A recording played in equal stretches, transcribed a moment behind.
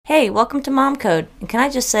Hey, welcome to Mom Code. And can I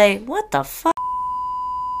just say, what the fuck?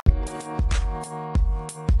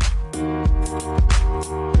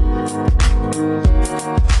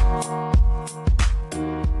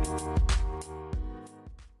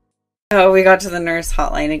 Oh, we got to the nurse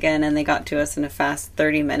hotline again, and they got to us in a fast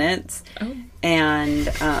 30 minutes. Oh.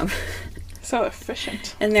 And, so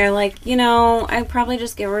efficient. And they're like, I'd probably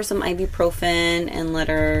just give her some ibuprofen and let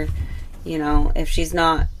her, if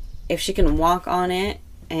she can walk on it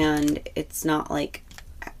and it's not, like,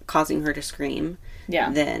 causing her to scream,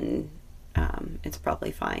 then it's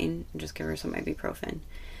probably fine. Just give her some ibuprofen.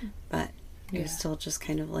 But it was still just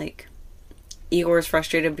kind of like... Igor's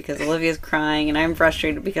frustrated because Olivia's crying, and I'm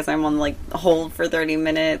frustrated because I'm on, like, hold for 30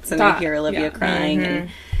 minutes, and I hear Olivia crying, and,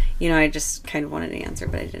 I just kind of wanted an answer,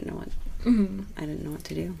 but I didn't know what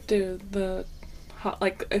to do. Dude,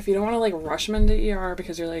 if you don't want to, like, rush them into ER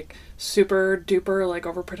because you're, like, super duper, like,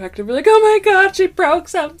 overprotective, you're like, oh my god, she broke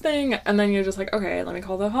something, and then you're just like, okay, let me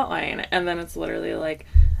call the hotline, and then it's literally, like,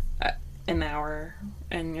 an hour,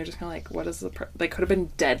 and you're just kind of like, what is they could have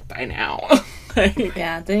been dead by now.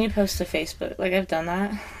 Yeah, then you post to Facebook. Like, I've done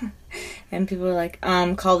that. And people are like,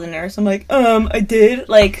 call the nurse. I'm like, I did.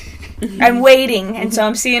 Like, I'm waiting. And so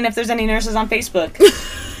I'm seeing if there's any nurses on Facebook.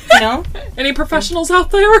 Any professionals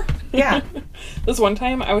out there? Yeah. This one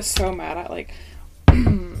time, I was so mad at, like,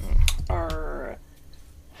 our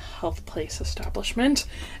health place establishment.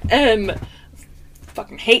 And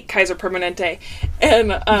fucking hate Kaiser Permanente.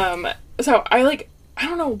 And, so I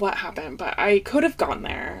don't know what happened, but I could have gone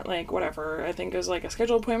there, like, whatever. I think it was, like, a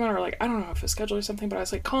scheduled appointment, or, like, I don't know if it was scheduled or something, but I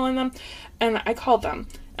was, like, calling them, and I called them,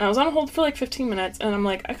 and I was on hold for, like, 15 minutes, and I'm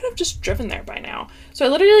like, I could have just driven there by now. So I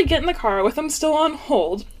literally get in the car with them still on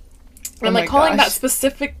hold, and I'm, like, calling that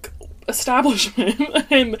specific establishment,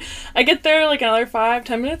 and I get there, like, another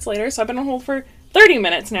 5-10 minutes later, so I've been on hold for 30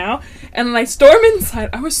 minutes now, and then I storm inside.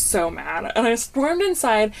 I was so mad, and I stormed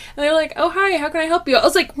inside, and they were like, oh, hi, how can I help you? I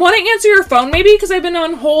was like, want to answer your phone, maybe? Because I've been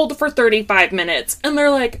on hold for 35 minutes. And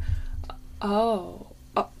they're like, oh.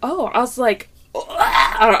 I was like,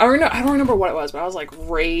 I don't remember what it was, but I was, like,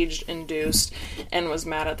 rage-induced and was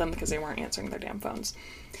mad at them because they weren't answering their damn phones.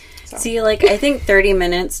 So. See, like, I think 30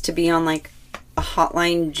 minutes to be on, like, a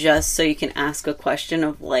hotline just so you can ask a question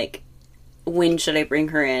of, like, when should I bring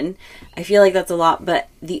her in? I feel like that's a lot, but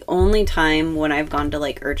the only time when I've gone to,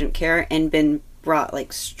 like, urgent care and been brought,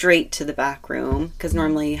 like, straight to the back room, because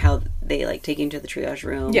normally how they, like, take you into the triage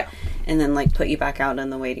room, and then, like, put you back out in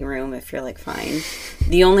the waiting room if you're, like, fine.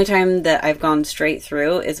 The only time that I've gone straight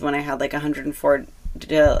through is when I had, like, 104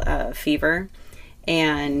 fever,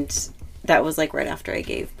 and that was, like, right after I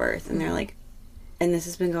gave birth, and they're like, and this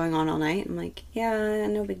has been going on all night? I'm like, yeah,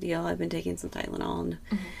 no big deal. I've been taking some Tylenol,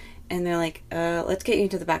 and they're like, let's get you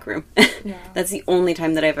into the back room. That's the only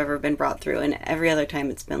time that I've ever been brought through. And every other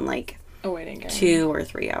time it's been, like, a waiting game. 2 or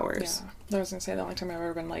 3 hours. Yeah. I was going to say the only time I've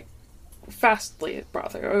ever been, like, fastly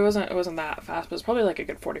brought through. It wasn't that fast, but it was probably, like, a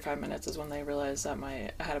good 45 minutes is when they realized that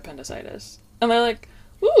I had appendicitis. And they're like,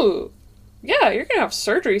 ooh, yeah, you're going to have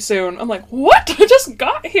surgery soon. I'm like, what? I just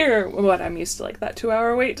got here. What, I'm used to, like, that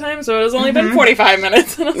 2-hour wait time, so it has only been 45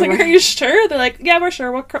 minutes. And I was like, are you sure? They're like, yeah, we're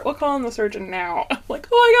sure. We'll call in the surgeon now. I'm like,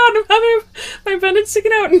 oh my god, I'm having my appendix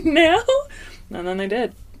taken out now? And then they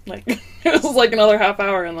did. Like, it was, like, another half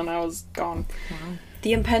hour, and then I was gone. Wow.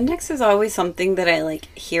 The appendix is always something that I, like,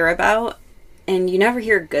 hear about, and you never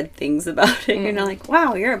hear good things about it. You're not like,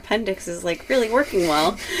 wow, your appendix is, like, really working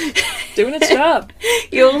well. Doing its job.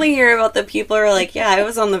 You only hear about the people who are like, yeah, I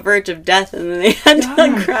was on the verge of death, and then they had to,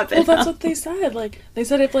 like, crap it Well, that's what they said. Like, they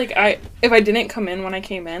said if I didn't come in when I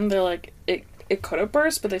came in, they're like, it could have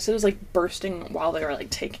burst, but they said it was, like, bursting while they were, like,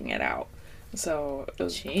 taking it out. So, it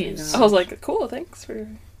was... Jeez. I was like, cool, thanks for...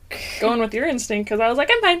 going with your instinct, because I was like,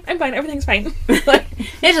 I'm fine, everything's fine. Like,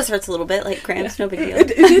 it just hurts a little bit, like cramps, no big deal. It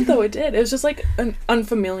did, though, it did. It was just, like, an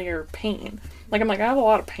unfamiliar pain. Like, I'm like, I have a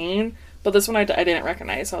lot of pain, but this one I didn't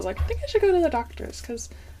recognize, so I was like, I think I should go to the doctor's, because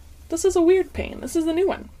this is a weird pain. This is the new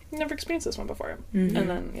one. I've never experienced this one before. And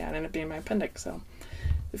then, it ended up being my appendix, so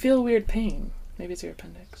I feel a weird pain. Maybe it's your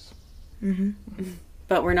appendix.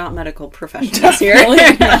 But we're not medical professionals here. All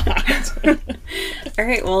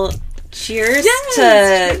right, well... Cheers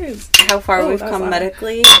to how far we've come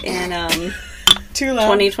medically in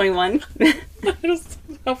 2021. Just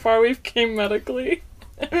how far we've came medically.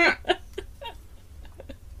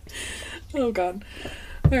 Oh, God.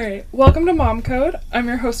 All right. Welcome to Mom Code. I'm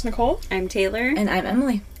your host, Nicole. I'm Taylor. And I'm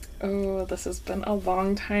Emily. Oh, this has been a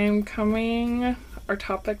long time coming. Our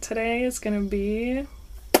topic today is going to be...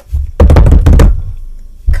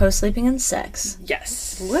 co-sleeping and sex.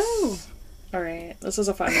 Yes. Woo! All right, this is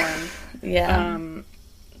a fun one. Yeah.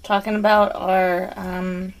 Talking about our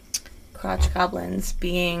crotch goblins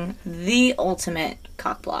being the ultimate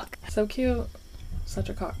cock block. So cute. Such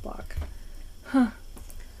a cock block. Huh.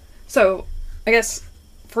 So, I guess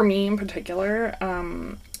for me in particular,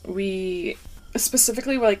 we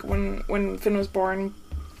specifically, like, when Finn was born,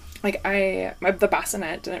 like, the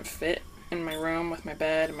bassinet didn't fit in my room with my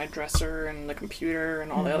bed and my dresser and the computer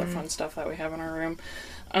and all the other fun stuff that we have in our room.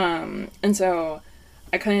 And so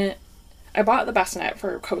I bought the bassinet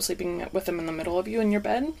for co-sleeping with him in the middle of you in your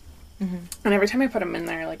bed. Mm-hmm. And every time I put him in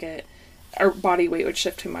there, like, our body weight would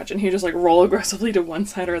shift too much and he'd just, like, roll aggressively to one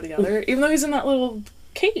side or the other, even though he's in that little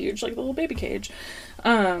cage, like the little baby cage.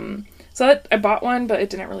 So I bought one, but it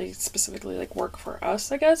didn't really specifically, like, work for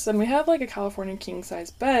us, I guess. And we have, like, a California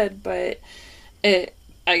king-size bed, but I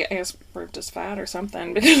guess we're just fat or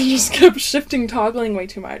something because it just kept shifting, toggling way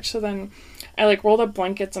too much. So then I, like, rolled up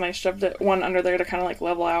blankets and I shoved one under there to kind of, like,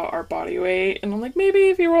 level out our body weight. And I'm like, maybe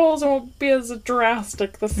if he rolls, it won't be as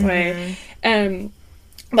drastic this way. And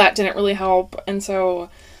that didn't really help. And so I was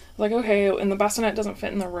like, okay, and the bassinet doesn't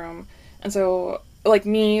fit in the room. And so, like,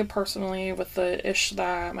 me personally, with the ish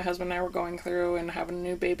that my husband and I were going through and having a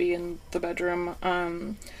new baby in the bedroom,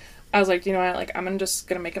 I was like, you know what, like, I'm just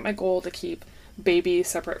gonna make it my goal to keep baby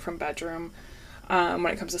separate from bedroom when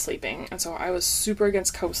it comes to sleeping. And so I was super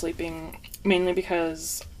against co-sleeping, mainly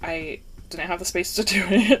because I didn't have the space to do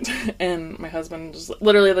it. And my husband just,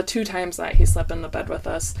 literally the 2 times that he slept in the bed with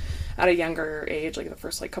us at a younger age, like the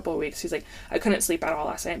first, like, couple of weeks, he's like, I couldn't sleep at all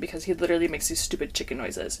last night because he literally makes these stupid chicken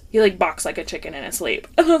noises. He, like, barks like a chicken in his sleep.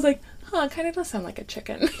 And I was like, it kind of does sound like a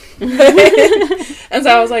chicken. And so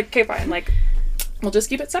I was like, okay, fine, like, we'll just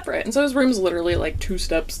keep it separate. And so his room's literally, like, 2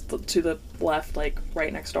 steps to the left, like,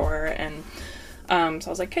 right next door. And so I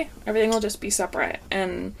was like, okay, everything will just be separate.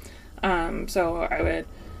 And so I would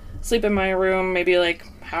sleep in my room maybe, like,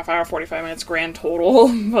 half hour, 45 minutes grand total.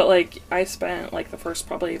 But, like, I spent, like, the first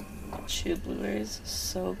probably... Chew blueberries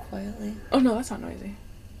so quietly. Oh, no, that's not noisy.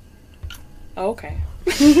 Oh, okay.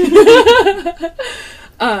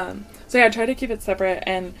 So yeah, I tried to keep it separate.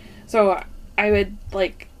 And so I would,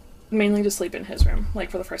 like, mainly just sleep in his room, like,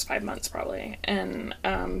 for the first 5 months probably. And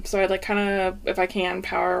so I'd, like, kind of, if I can,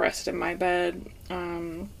 power rest in my bed.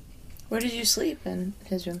 Where did you sleep in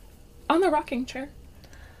his room? On the rocking chair.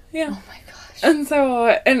 Yeah. Oh my gosh. And so,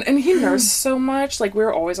 and he nursed so much, like, we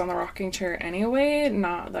were always on the rocking chair anyway,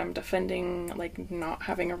 not that I'm defending, like, not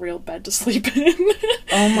having a real bed to sleep in.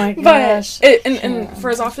 Oh my gosh. But, and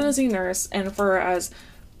for as often as he nursed, and for as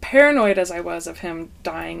paranoid as I was of him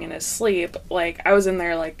dying in his sleep, like, I was in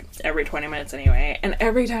there, like, every 20 minutes anyway, and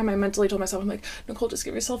every time I mentally told myself, I'm like, Nicole, just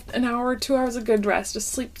give yourself an hour or 2 hours of good rest, just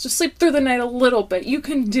sleep through the night a little bit, you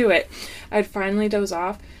can do it. I'd finally doze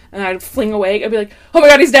off, and I'd fling awake, I'd be like, oh my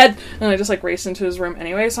god, he's dead, and I just, like, raced into his room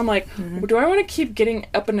anyway. So I'm like, do I want to keep getting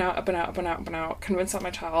up and out, up and out, up and out, up and out, convinced that my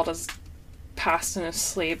child is passed in his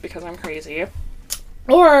sleep because I'm crazy?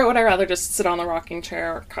 Or would I rather just sit on the rocking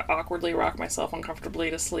chair, awkwardly rock myself uncomfortably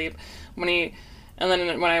to sleep and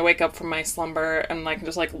then when I wake up from my slumber and I can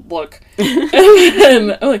just, like, look, and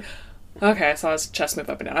then I'm like, okay, so I was chest move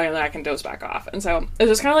up and down, and then I can doze back off. And so it's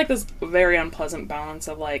just kind of like this very unpleasant balance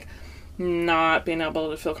of, like, not being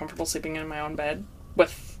able to feel comfortable sleeping in my own bed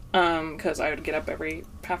with, because I would get up every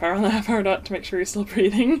half hour on the half hour dot to make sure he's still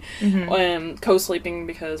breathing, co-sleeping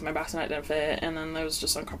because my bassinet didn't fit, and then it was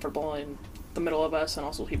just uncomfortable in the middle of us, and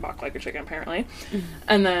also he barked like a chicken apparently.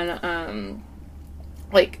 And then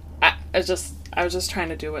like, I was just trying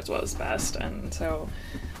to do what was best. And so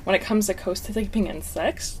when it comes to co-sleeping and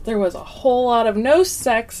sex, there was a whole lot of no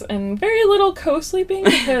sex and very little co-sleeping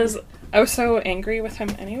because I was so angry with him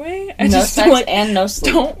anyway. No sex and no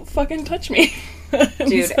sleep. Don't fucking touch me.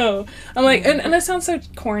 Dude. So I'm like, and that sounds so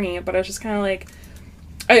corny, but I was just kind of like,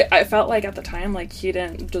 I felt like at the time, like, he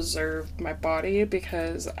didn't deserve my body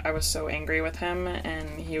because I was so angry with him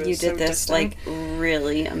and he was so distant. You did this, like,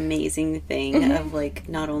 really amazing thing of, like,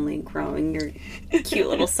 not only growing your cute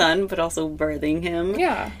little son, but also birthing him.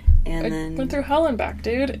 Yeah. And I went through hell and back,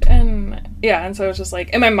 dude. And, yeah, and so it's just,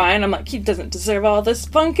 like, in my mind, I'm like, he doesn't deserve all this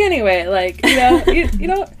funk anyway. Like, you know, you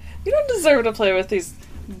don't deserve to play with these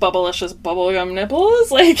bubblicious bubblegum nipples.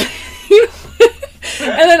 Like, you know.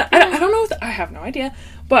 And then, I don't know I have no idea.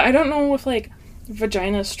 But I don't know if, like,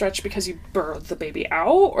 vaginas stretch because you birthed the baby out,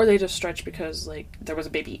 or they just stretch because, like, there was a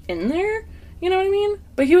baby in there. You know what I mean?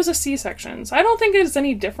 But he was a C-section, so I don't think it's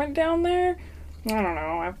any different down there. I don't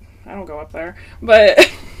know. I don't go up there. But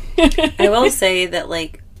I will say that,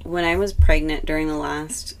 like, when I was pregnant during the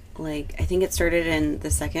last, like, I think it started in the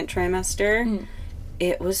 2nd trimester,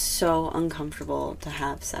 it was so uncomfortable to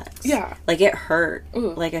have sex. Yeah. Like, it hurt.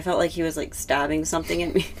 Ooh. Like, I felt like he was, like, stabbing something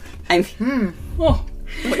at me. I mean... Oh.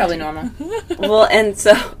 Probably normal. Well, and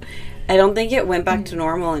so I don't think it went back to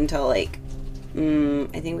normal until, like,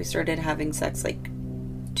 I think we started having sex, like,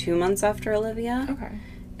 2 months after Olivia. Okay.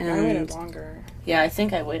 And I waited longer. Yeah, I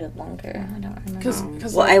think I waited longer. I don't remember.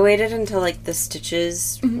 Because Well, I waited until, like, the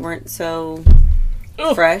stitches weren't so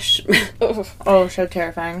fresh. Oh, so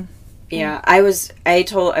terrifying. Yeah, I was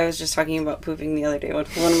just talking about pooping the other day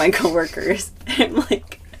with one of my coworkers. I'm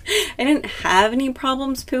like, I didn't have any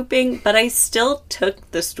problems pooping, but I still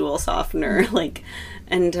took the stool softener, like,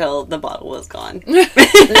 until the bottle was gone.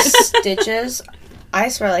 The stitches, I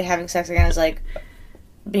swear, like, having sex again is like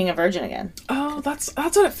being a virgin again. Oh, that's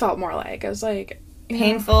what it felt more like. I was like,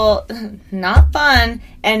 Painful, not fun.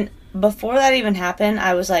 And before that even happened,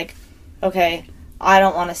 I was like, okay, I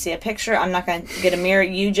don't want to see a picture. I'm not going to get a mirror.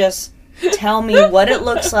 You just tell me what it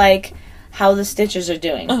looks like, how the stitches are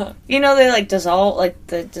doing. You know, they like dissolve, like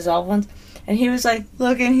the dissolve ones. And he was like,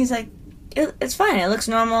 looking, he's like, it's fine. It looks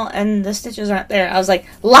normal, and the stitches aren't there. I was like,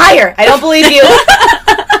 liar! I don't believe you.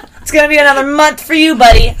 It's gonna be another month for you,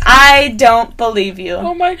 buddy. I don't believe you.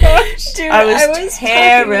 oh my gosh. Dude, I was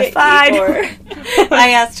terrified.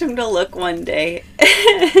 I asked him to look one day,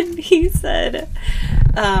 and he said,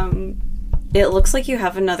 it looks like you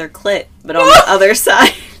have another clit, but on the other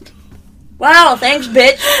side. Wow, thanks,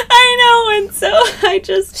 bitch. I know, and so I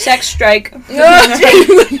just... Sex strike.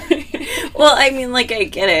 Well, I mean, like, I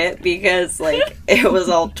get it, because, like, it was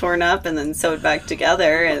all torn up and then sewed back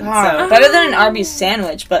together, and so... Better than an Arby's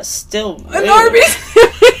sandwich, but still... An Arby's.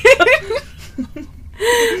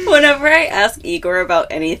 Whenever I ask Igor about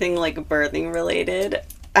anything, like, birthing related,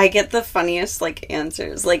 I get the funniest, like,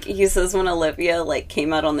 answers. Like, he says when Olivia, like,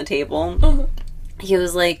 came out on the table, he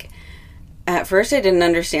was like... At first, I didn't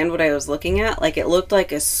understand what I was looking at. Like, it looked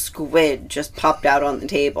like a squid just popped out on the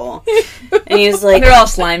table. And he was like... They're all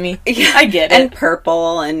slimy. Yeah, I get and it.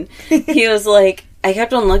 purple. And he was like... I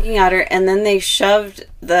kept on looking at her, and then they shoved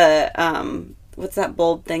the... what's that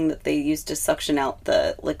bulb thing that they use to suction out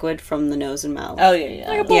the liquid from the nose and mouth? Oh, yeah.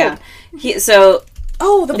 Like a bulb. Yeah. So...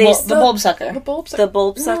 Oh, The bulb sucker. The bulb sucker. The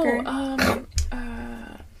bulb sucker? No,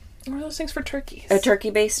 what are those things for turkeys? A turkey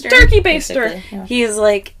baster? Turkey baster. Basically, yeah. He's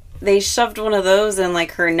like... They shoved one of those in,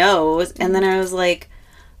 like, her nose, and then I was like,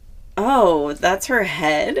 oh, that's her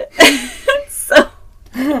head? So,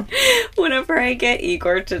 whenever I get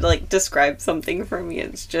Igor to, like, describe something for me,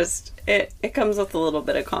 it's just, it comes with a little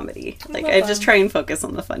bit of comedy. Like, I just try and focus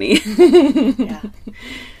on the funny. Yeah.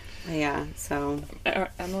 Yeah, so.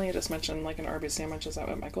 Emily just mentioned, like, an Arby's sandwich. Is that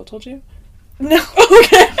what Michael told you? No.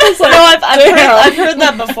 Okay. I was like, No, I've heard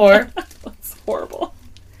that before. That's horrible.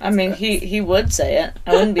 I mean, he would say it.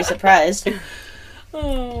 I wouldn't be surprised.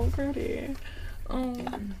 Oh, Gertie. Oh.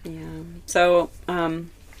 Yeah. So,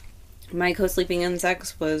 my co-sleeping in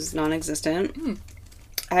sex was non-existent.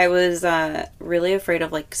 I was really afraid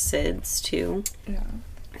of, like, SIDS, too. Yeah.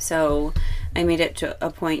 So, I made it to a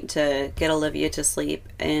point to get Olivia to sleep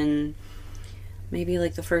in maybe,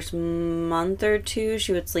 like, the first month or two.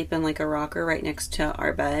 She would sleep in, like, a rocker right next to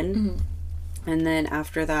our bed. Mm-hmm. And then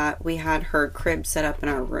after that, we had her crib set up in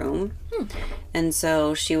our room. And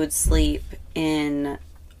so she would sleep in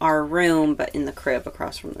our room, but in the crib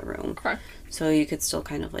across from the room. Okay. So you could still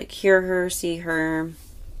kind of, like, hear her, see her.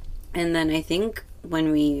 And then I think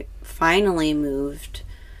when we finally moved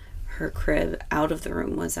her crib out of the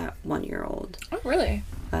room was at 1 year old. Oh, really?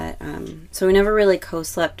 But, so we never really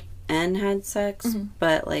co-slept and had sex,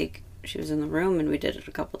 but, like, she was in the room and we did it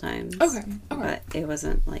a couple times. Okay. But it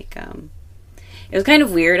wasn't, like, it was kind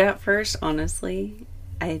of weird at first, honestly.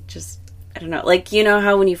 I don't know. Like, you know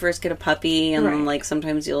how when you first get a puppy and then, like,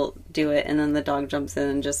 sometimes you'll do it and then the dog jumps in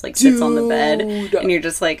and just, like, sits on the bed and you're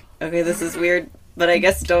just like, okay, this is weird, but I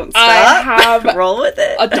guess don't stop. I have roll with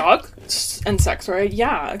it. A dog and sex, right?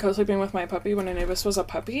 Yeah. I was sleeping with my puppy when Anubis was a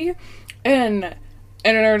puppy. And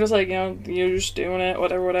I were just like, you know, you're just doing it,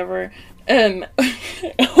 whatever. And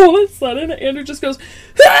all of a sudden, Andrew just goes,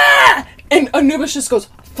 ah! And Anubis just goes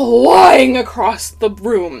flying across the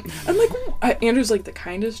room. I'm like, Andrew's like the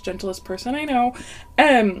kindest, gentlest person I know.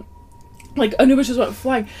 And like Anubis just went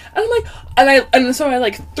flying. And I'm like, and so I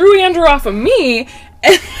like threw Andrew off of me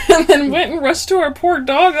and then went and rushed to our poor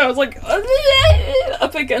dog. I was like,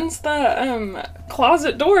 up against the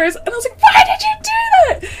closet doors. And I was like, why did you do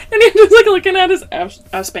that? And Andrew's like looking at his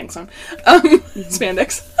Spanx on,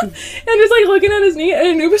 spandex. Andrew's like looking at his knee, and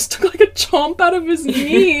Anubis took like a chomp out of his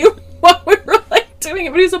knee while we were like doing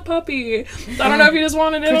it. But he's a puppy, so I don't know if he just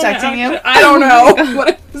wanted it protecting you. I don't know, but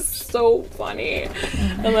it was so funny.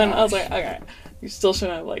 And then I was like, okay, you still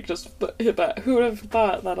shouldn't have like just hit that. Who would have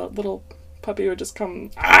thought that a little puppy would just come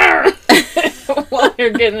while you're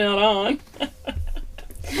getting it on?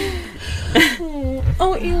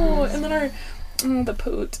 Oh, ew. And then Oh, the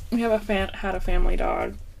poot. We have had a family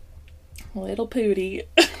dog. Little Pootie.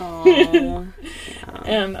 Oh. Yeah.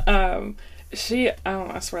 And, I don't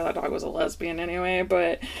know, I swear that dog was a lesbian anyway,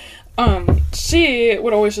 but, she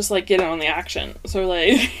would always just, like, get in on the action. So,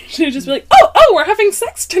 like, she'd just be like, oh, we're having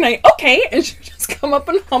sex tonight, okay! And she'd just come up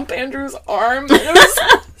and hump Andrew's arm, and it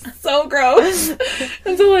was so gross.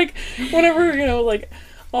 And so, like, whenever, like,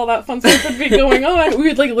 all that fun stuff would be going on, we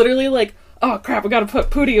would, like, literally, like, oh, crap, we gotta put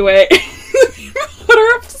Pootie away. Put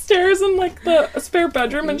her upstairs in, like, the spare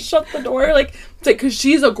bedroom and shut the door, like, because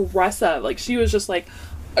she's aggressive. Like, she was just, like,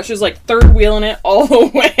 she was, like, third wheeling it all the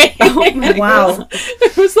way. Oh my Wow. God.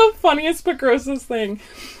 It was the funniest but grossest thing.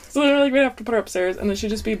 So then, like, we'd have to put her upstairs, and then she'd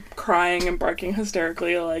just be crying and barking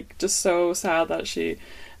hysterically, like, just so sad that she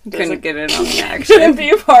Couldn't get in on the couldn't action.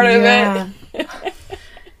 be a part of Yeah. it.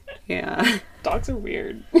 Yeah. Dogs are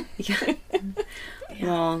weird. Yeah.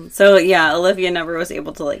 Well, so yeah, Olivia never was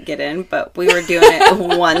able to, like, get in, but we were doing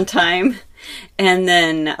it one time. And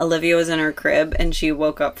then Olivia was in her crib, and she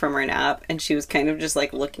woke up from her nap, and she was kind of just,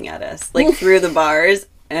 like, looking at us, like, through the bars.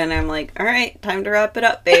 And I'm like, all right, time to wrap it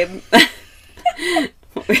up, babe. And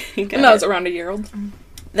that was around a year old.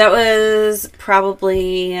 That was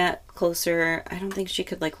probably closer. I don't think she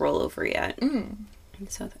could, like, roll over yet.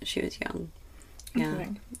 So she was young. Yeah. Okay.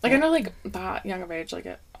 Like, I know, like, that young of age, like,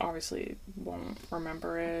 it obviously won't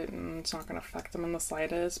remember it, and it's not going to affect them in the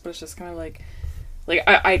slightest, but it's just kind of, like,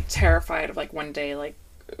 I terrified of, like, one day, like,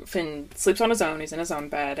 Finn sleeps on his own, he's in his own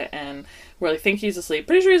bed, and we like, think he's asleep.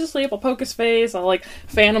 Pretty sure he's asleep, I'll poke his face, I'll, like,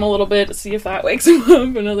 fan him a little bit to see if that wakes him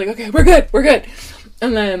up, and I was like, okay, we're good.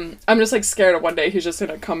 And then I'm just, like, scared of one day he's just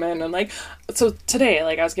gonna come in and, like, so today,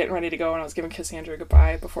 like, I was getting ready to go, and I was giving Kiss Andrew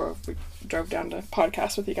goodbye before we drove down to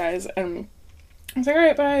podcast with you guys, and I was like,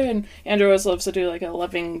 alright, bye. And Andrew always loves to do, like, a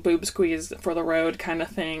loving boob squeeze for the road kind of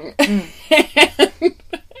thing. And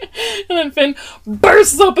then Finn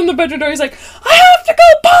bursts open the bedroom door. He's like, I have to go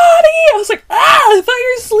potty! I was like, I thought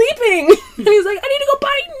you were sleeping! And he's like, I need to go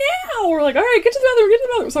potty now! We're like, alright, get to the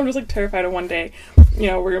bathroom. So I'm just, like, terrified of one day,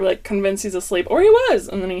 we're, like, convinced he's asleep. Or he was!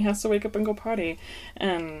 And then he has to wake up and go potty.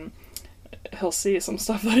 And he'll see some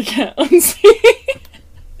stuff that he can't unsee.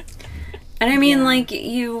 And I mean, like,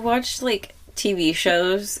 you watch, like, TV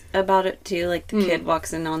shows about it too, like the kid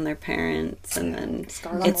walks in on their parents and then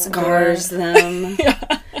it scars them.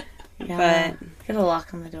 Yeah. But Get a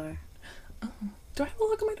lock on the door. Do I have a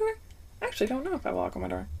lock on my door? I actually don't know if I have a lock on my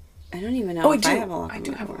door. I don't even know if I have a lock on my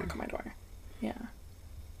door. I do have a lock on my door. Yeah.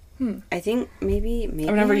 I think maybe I've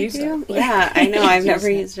never used it. Yeah, I know. I've never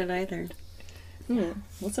used it either.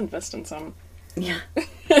 Let's invest in some. Yeah.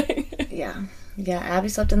 Yeah, Abby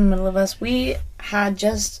slept in the middle of us. We have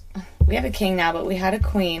a king now, but we had a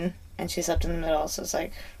queen, and she slept in the middle, so it's,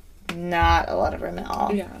 like, not a lot of room at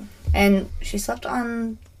all. Yeah. And she slept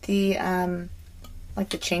on the, like,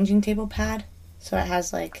 the changing table pad, so it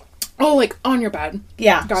has, like... Oh, like, on your bed.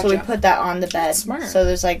 Yeah, Gotcha. So we put that on the bed. Smart. So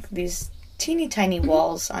there's, like, these teeny tiny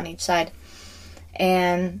walls on each side.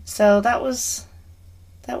 And so that was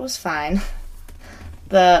fine.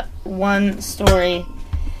 The one story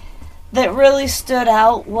that really stood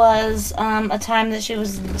out was a time that she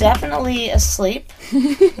was definitely asleep.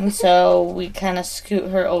 And so we kind of scoot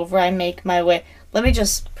her over. I make my way. Let me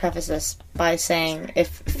just preface this by saying if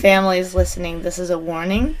family is listening, this is a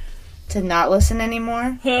warning to not listen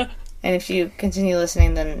anymore. And if you continue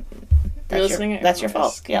listening, then that's your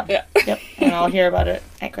fault. Yeah. Yep. And I'll hear about it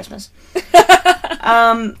at Christmas.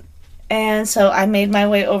 And so I made my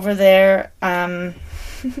way over there.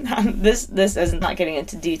 This is not getting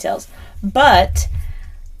into details, but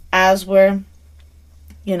as we're,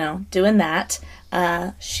 doing that,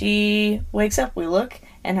 she wakes up. We look,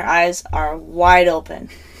 and her eyes are wide open,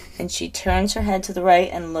 and she turns her head to the right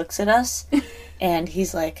and looks at us, and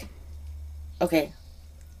he's like, "Okay,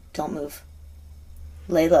 don't move.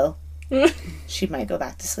 Lay low. She might go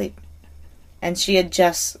back to sleep." And she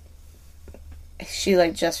just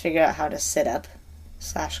figured out how to sit up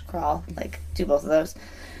 / crawl, like, do both of those.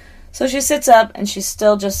 So she sits up, and she's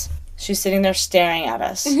sitting there staring at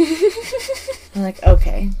us. I'm like,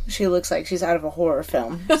 okay. She looks like she's out of a horror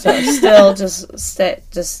film. So still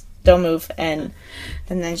just don't move. And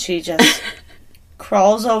then she just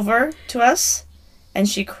crawls over to us, and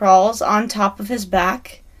she crawls on top of his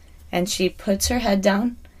back, and she puts her head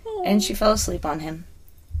down, and she fell asleep on him.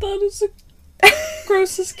 That is the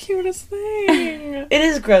grossest, cutest thing. It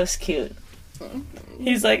is gross cute.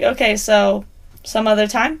 He's like, okay, so some other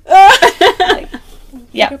time? Like,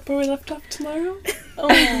 yeah. Pick up where we left off tomorrow?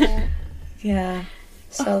 Oh. Yeah.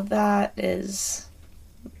 So that is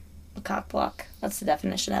a cock block. That's the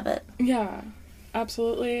definition of it. Yeah,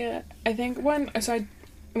 absolutely. I think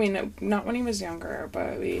I mean, not when he was younger,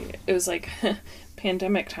 but it was like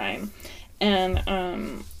pandemic time. And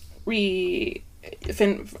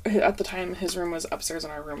Finn, at the time, his room was upstairs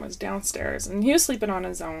and our room was downstairs. And he was sleeping on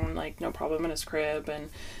his own, like, no problem in his crib, and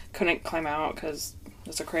couldn't climb out because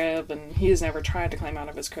it's a crib, and he's never tried to climb out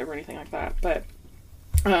of his crib or anything like that. But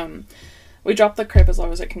we dropped the crib as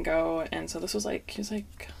low as it can go, and so this was like, he was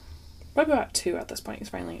like probably about 2 at this point. He's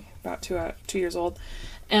finally about 2 years old.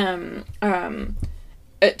 And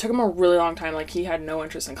it took him a really long time. Like, he had no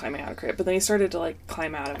interest in climbing out of crib, but then he started to, like,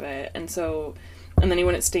 climb out of it, and then he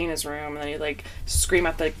wouldn't stay in his room, and then he'd, like, scream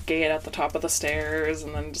at the gate at the top of the stairs,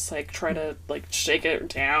 and then just, like, try to, like, shake it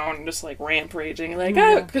down, and just, like, raging,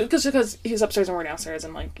 like, because he's upstairs and we're downstairs,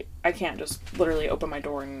 and, like, I can't just literally open my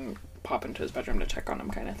door and pop into his bedroom to check on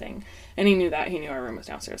him, kind of thing. And he knew that. He knew our room was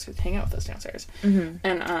downstairs, because he'd hang out with us downstairs. Mm-hmm.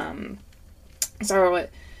 And, so I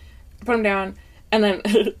put him down, and then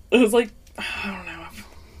it was, like, I don't know,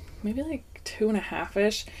 maybe, like,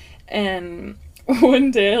 2.5-ish, and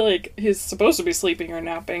one day, like, he's supposed to be sleeping or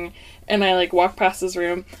napping, and I, like, walk past his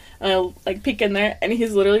room, and I, like, peek in there, and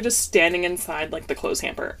he's literally just standing inside, like, the clothes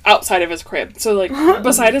hamper, outside of his crib. So, like,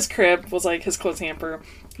 beside his crib was, like, his clothes hamper.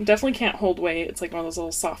 Definitely can't hold weight. It's, like, one of those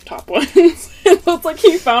little soft top ones. And so it's, like,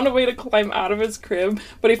 he found a way to climb out of his crib,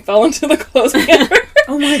 but he fell into the clothes hamper.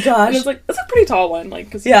 Oh my gosh. And it's, like, it's a pretty tall one,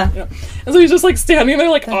 like, cause, yeah. You know. And so he's just, like, standing there,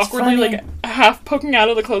 like, That's awkwardly, funny. like, half poking out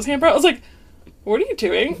of the clothes hamper. I was like, what are you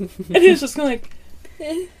doing? And he was just kind of like,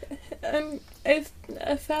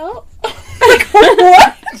 I fell. Like,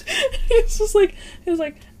 what? He was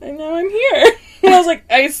like, and now I'm here. And I was like,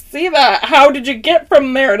 I see that. How did you get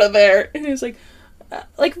from there to there? And he was like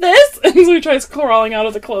this? And so he tries crawling out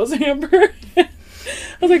of the clothes hamper. I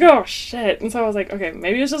was like, oh, shit. And so I was like, okay,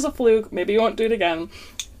 maybe it's just a fluke. Maybe you won't do it again.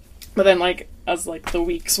 But then, like, as, like, the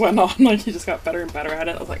weeks went on, like, he just got better and better at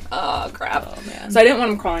it. I was like, oh, crap. Oh, man. So I didn't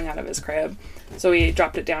want him crawling out of his crib. So we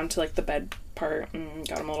dropped it down to, like, the bed part and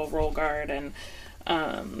got him a little roll guard and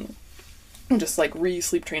just, like,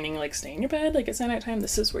 re-sleep training, like, stay in your bed. Like, it's nighttime.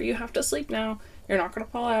 This is where you have to sleep now. You're not going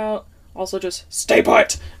to fall out. Also, just stay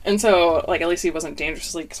put. And so, like, at least he wasn't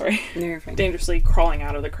dangerously crawling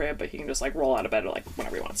out of the crib, but he can just, like, roll out of bed, like,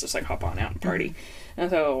 whenever he wants, just, like, hop on out and party. Mm-hmm. And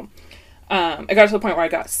so I got to the point where I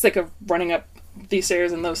got sick of running up these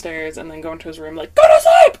stairs and those stairs and then going to his room, like, go to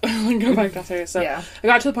sleep! And go back downstairs. So yeah. I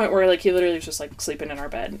got to the point where, like, he literally was just, like, sleeping in our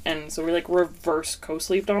bed. And so we, like, reverse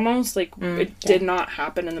co-sleeped almost. Like, it did not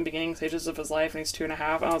happen in the beginning stages of his life, and he's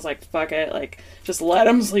 2.5. And I was like, fuck it. Like, just let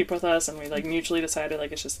him sleep with us. And we, like, mutually decided,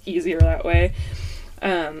 like, it's just easier that way.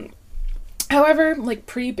 However, like,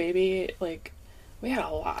 pre-baby, like, we had a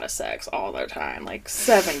lot of sex all the time, like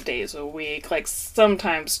 7 days a week, like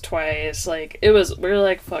sometimes twice. Like, we were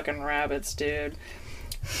like fucking rabbits, dude,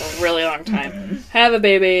 for a really long time. Have a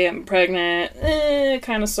baby, I'm pregnant,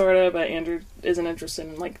 kind of, sort of, but Andrew isn't interested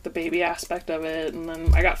in, like, the baby aspect of it. And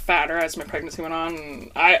then I got fatter as my pregnancy went on,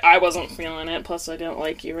 and I wasn't feeling it. Plus, I didn't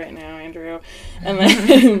like you right now, Andrew. And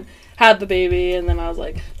then had the baby, and then I was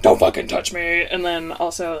like, don't fucking touch me. And then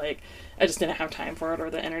also, like, I just didn't have time for it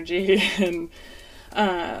or the energy. And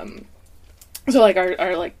so, like,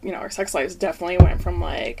 our like, you know, our sex lives definitely went from,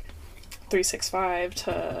 like, 365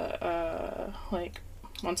 to like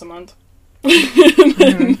once a month. But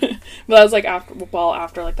that was, like,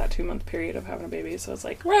 after like that 2-month period of having a baby. So it's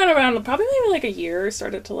like around probably maybe like a year,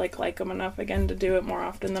 started to like him enough again to do it more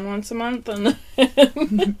often than once a month. And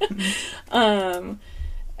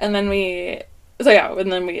and then the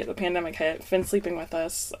pandemic hit. Finn sleeping with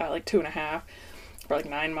us at, like, 2.5 for, like,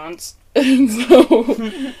 9 months. And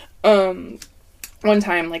so, one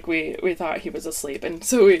time, like, we thought he was asleep, and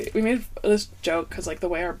so we made this joke, because, like, the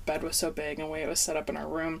way our bed was so big and the way it was set up in our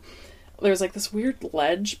room, there was, like, this weird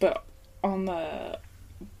ledge, but on the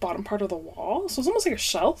bottom part of the wall, so it's almost like a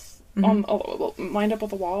shelf lined up with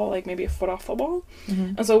the wall, like, maybe a foot off the wall,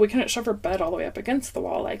 and so we couldn't shove her bed all the way up against the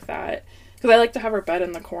wall like that, because I like to have her bed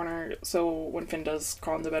in the corner, so when Finn does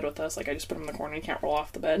crawl into bed with us, like, I just put him in the corner, he can't roll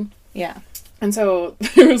off the bed. Yeah. And so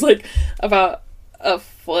there was, like, about a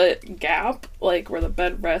foot gap, like, where the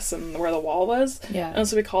bed rests and where the wall was. Yeah. And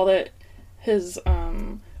so we called it his,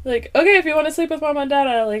 like, okay, if you want to sleep with Mom and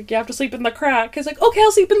Dada, like, you have to sleep in the crack. He's like, okay,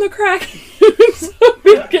 I'll sleep in the crack. So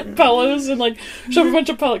we'd get pillows and, like, shove a bunch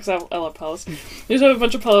of pillows, because I love pillows. He'd shove a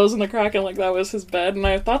bunch of pillows in the crack, and, like, that was his bed. And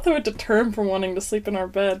I thought that would deter him from wanting to sleep in our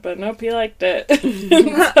bed, but nope, he liked it.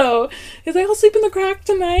 And so he's like, I'll sleep in the crack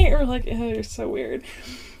tonight. Or, like, you're so weird.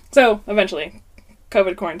 So, eventually,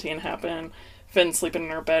 COVID quarantine happened. Finn sleeping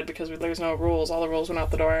in our bed because there's no rules. All the rules went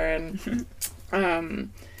out the door.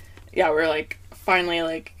 And, yeah, we were, like, finally,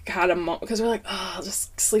 like, had a moment. Because we're like, oh,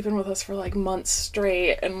 just sleeping with us for, like, months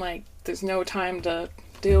straight. And, like, there's no time to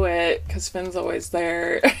do it because Finn's always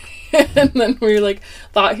there. And then we like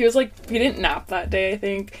thought he was like, he didn't nap that day, I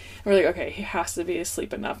think. And we're like, okay, he has to be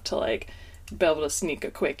asleep enough to like be able to sneak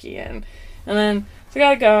a quickie in. And then so we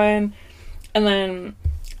got it going, and then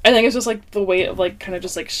I think it's just like the weight of like kind of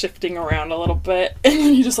just like shifting around a little bit, and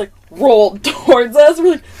then he just like rolled towards us.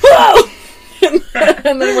 We're like, whoa!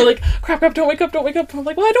 And then we're like, crap, don't wake up. And I'm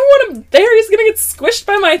like, well, I don't want him there. He's gonna get squished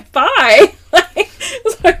by my thigh.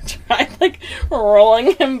 So I tried like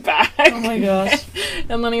rolling him back. Oh my gosh.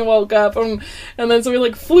 And then he woke up, and then so we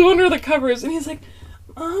like flew under the covers, and he's like,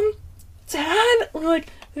 Dad? And we're like,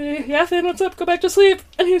 yeah, Finn, what's up? Go back to sleep.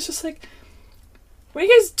 And he was just like, what are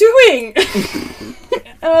you guys doing?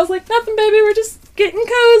 And I was like, nothing, baby, we're just getting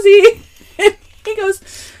cozy. And he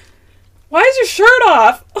goes, why is your shirt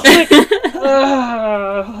off?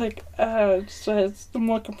 I'm like, I'm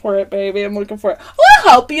looking for it, baby. I'm looking for it. Oh, I'll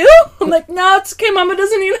help you. I'm like, no, it's okay. Mama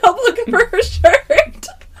doesn't need help looking for her shirt.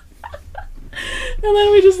 And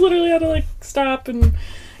then we just literally had to, like, stop and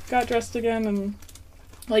got dressed again and,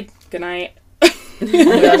 like, good night. Oh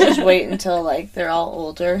my gosh, just wait until, like, they're all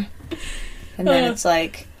older. And then it's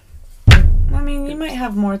like, I mean, you might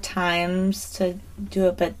have more times to do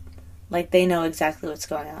it, but like, they know exactly what's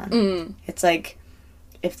going on. Mm. It's like,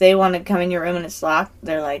 if they want to come in your room and it's locked,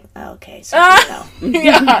 they're like, oh, okay, so you know.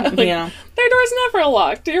 Yeah. Like, You know. their door's never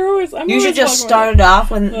locked. You should just start it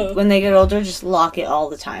off when they get older, just lock it all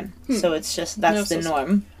the time. So it's just, that's the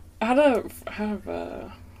norm. I had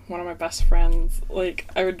one of my best friends, like,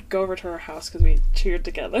 I would go over to her house because we cheered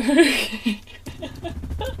together.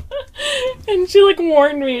 And she, like,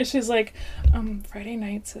 warned me. She's like, Friday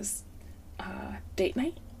nights is date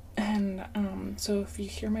night. And so if you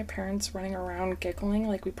hear my parents running around giggling,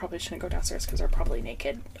 like, we probably shouldn't go downstairs because they're probably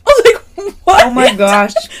naked. I was like, what? Oh my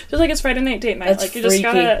gosh. She's like, it's Friday night date night. That's like, you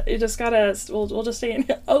freaky. just gotta, we'll just stay in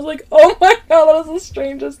here. I was like, oh my god, that was the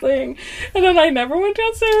strangest thing. And then I never went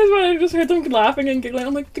downstairs, but I just heard them laughing and giggling.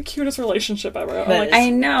 I'm like, the cutest relationship ever. I'm like, I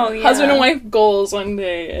know, yeah. husband and wife goals one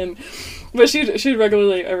day. But she'd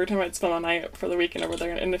regularly, every time I'd spend the night for the weekend over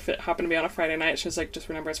there, and if it happened to be on a Friday night, she was like, just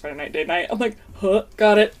remember it's Friday night, date night. I'm like, huh,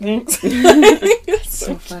 got it, thanks. It's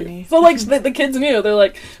so funny. So, like, the kids knew. They're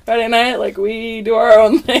like, Friday night, like, we do our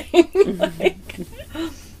own thing. Like,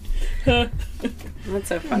 That's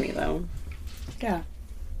so funny, though. Yeah.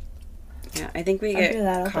 Yeah, I think we I'll do get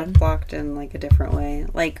that often. cock-blocked in, like, a different way.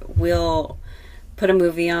 Like, we'll put a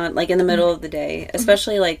movie on, like, in the middle of the day,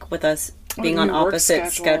 especially, like, with us being on opposite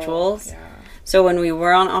schedules. Yeah. So when we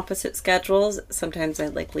were on opposite schedules, sometimes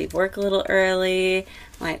I'd, like, leave work a little early.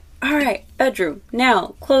 I'm like, all right, bedroom,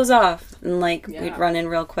 now, close off. And, like, we'd run in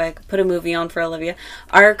real quick, put a movie on for Olivia.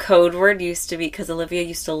 Our code word used to be, because Olivia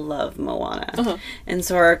used to love Moana. Uh-huh. And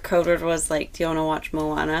so our code word was, like, do you want to watch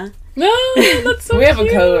Moana? No, that's so We have a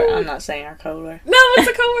cute. code word. I'm not saying our code word. No, what's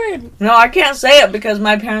the code word? No, I can't say it because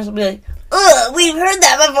my parents will be like, ugh, we've heard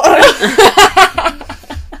that before.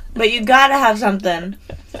 But you gotta have something.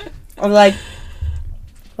 Or like,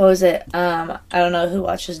 what was it? I don't know who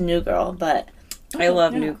watches New Girl, but I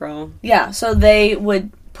love New Girl. yeah, so they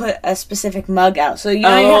would put a specific mug out. So you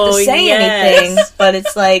don't even have to say anything, but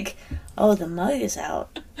it's like, oh, the mug is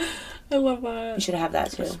out. I love that. You should have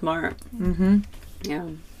that too. Smart. Mm-hmm. Yeah.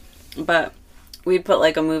 But we'd put,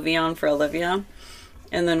 like, a movie on for Olivia,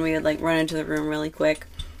 and then we would, like, run into the room really quick.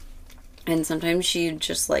 And sometimes she'd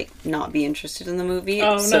just, like, not be interested in the movie.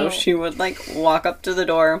 Oh, so no. she would, like, walk up to the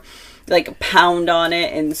door, like, pound on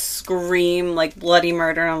it and scream, like, bloody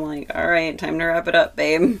murder. I'm like, all right, time to wrap it up,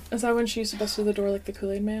 babe. Is that when she used to bust through the door like the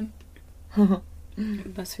Kool-Aid Man?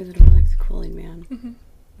 Bust through the door like the Kool-Aid Man. Mm-hmm.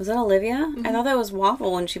 Was that Olivia? Mm-hmm. I thought that was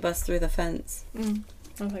Waffle when she bust through the fence. Mm.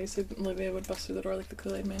 I thought you said Olivia would bust through the door like the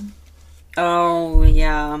Kool-Aid Man. Oh,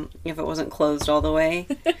 yeah. If it wasn't closed all the way.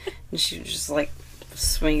 And she would just, like,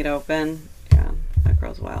 swing it open. Yeah, that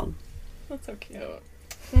girl's wild. That's so cute.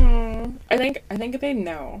 I think they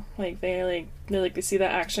know. Like they see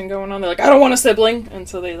that action going on. They're like, I don't want a sibling, and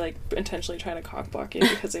so they like intentionally try to cock block you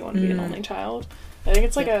because they want to be an only child. I think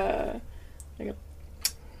it's like a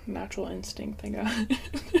natural instinct they got.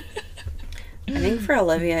 I think for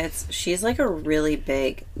Olivia, she's like a really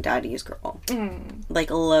big daddy's girl. Like,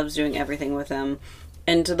 loves doing everything with him,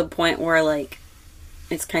 and to the point where, like,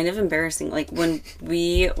 it's kind of embarrassing. Like, when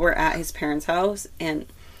we were at his parents' house, and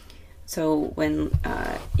so when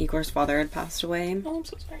Igor's father had passed away, Oh, I'm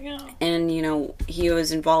so sorry. Yeah. and, you know, he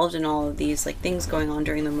was involved in all of these, like, things going on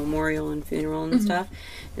during the memorial and funeral and stuff,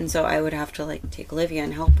 and so I would have to, like, take Olivia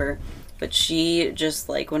and help her. But she just,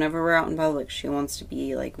 like, whenever we're out in public, she wants to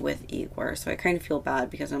be, like, with Igor. So I kind of feel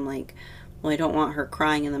bad because I'm like, well, I don't want her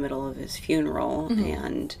crying in the middle of his funeral.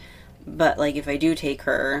 But, like, if I do take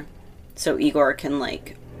her, so Igor can,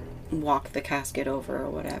 like, walk the casket over or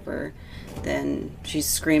whatever, then she's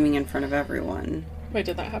screaming in front of everyone. Wait,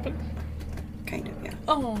 did that happen? Kind of, yeah.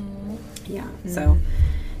 Oh. Yeah, so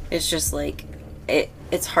it's just, like,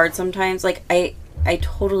 it's hard sometimes. Like, I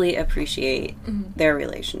totally appreciate their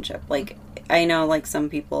relationship. Like, I know, like, some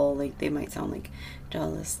people, like, they might sound, like,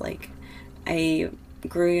 jealous. Like, I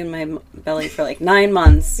grew in my belly for, like, 9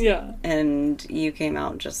 months. Yeah. And you came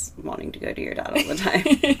out just wanting to go to your dad all the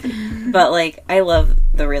time. But, like, I love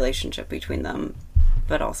the relationship between them.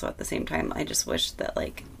 But also, at the same time, I just wish that,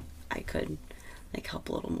 like, I could, like, help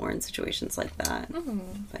a little more in situations like that.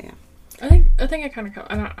 But, yeah. I think I kind of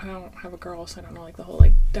I don't have a girl, so I don't know, like, the whole,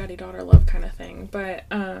 like, daddy-daughter love kind of thing. But,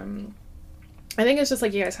 I think it's just,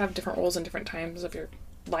 like, you guys have different roles in different times of your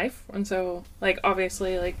life. And so, like,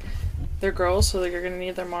 obviously, like, they're girls, so you're going to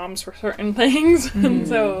need their moms for certain things. And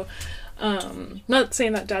so, not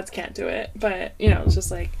saying that dads can't do it, but, you know, it's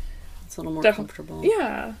just, like... It's a little more comfortable.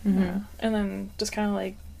 Yeah. Yeah. And then just kind of,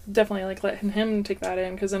 like, definitely, like, letting him take that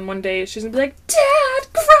in, because then one day she's going to be like, Dad,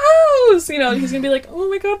 gross! You know, he's going to be like, oh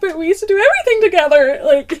my god, but we used to do everything together!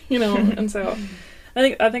 Like, you know, and so, I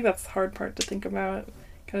think that's the hard part to think about,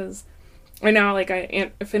 because... Right now, like,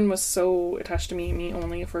 Finn was so attached to me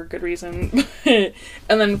only for good reason. And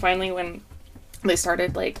then finally when they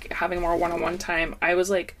started, like, having more one-on-one time, I was,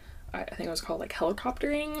 like, I think it was called, like,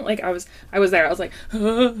 helicoptering. Like, I was there. I was like,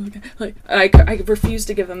 like, I refused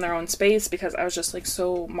to give them their own space because I was just, like,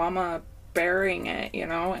 so mama bearing it, you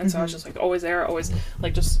know? And so I was just, like, always there, always,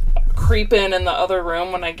 like, just creeping in the other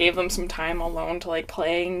room when I gave them some time alone to, like,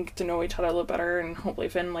 play and to know each other a little better, and hopefully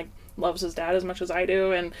Finn, like, loves his dad as much as I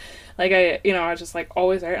do. And, like, I was just, like,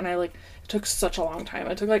 always there, and I, like, it took such a long time.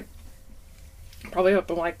 It took, like, probably up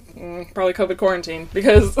to, like, probably COVID quarantine,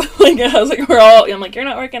 because, like, I was like, I'm like, you're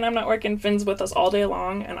not working, I'm not working, Finn's with us all day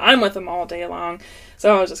long, and I'm with him all day long.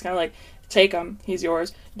 So I was just kind of like, take him, he's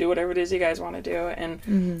yours, do whatever it is you guys want to do.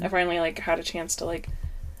 And I finally, like, had a chance to, like,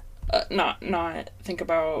 not think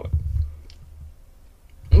about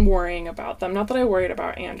worrying about them. Not that I worried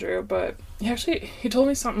about Andrew, but he told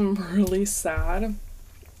me something really sad,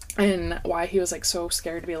 and why he was, like, so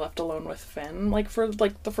scared to be left alone with Finn, like, for,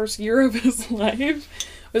 like, the first year of his life,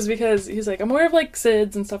 was because he's like, I'm aware of, like,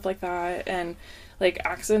 SIDS and stuff like that, and, like,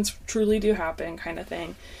 accidents truly do happen, kind of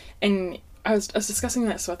thing. And I was discussing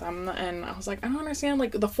this with him, and I was like, I don't understand,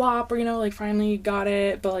 like, the flop, or, you know, like, finally got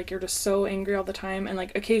it, but, like, you're just so angry all the time, and,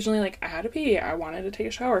 like, occasionally, like, I had to pee, I wanted to take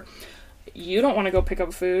a shower. You don't want to go pick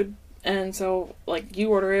up food, and so, like, you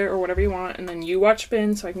order it or whatever you want, and then you watch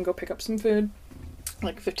Finn so I can go pick up some food,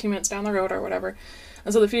 like, 15 minutes down the road or whatever.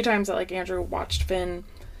 And so the few times that, like, Andrew watched Finn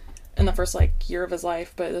in the first, like, year of his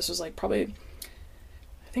life, but this was, like, probably,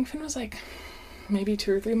 I think Finn was, like, maybe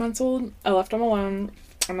 2 or 3 months old. I left him alone.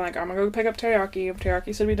 I'm like, I'm gonna go pick up teriyaki.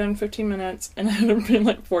 Teriyaki said be done in 15 minutes, and it ended up being,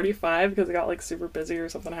 like, 45 because it got, like, super busy or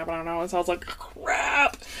something happened, I don't know. And so I was like,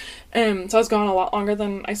 crap! And so I was gone a lot longer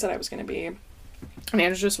than I said I was gonna be. And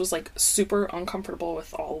Andrew just was, like, super uncomfortable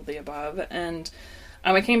with all of the above. And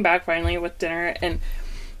I came back finally with dinner, and,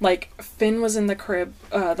 like, Finn was in the crib,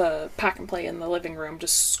 the pack and play in the living room,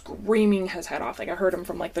 just screaming his head off. Like, I heard him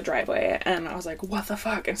from, like, the driveway, and I was like, what the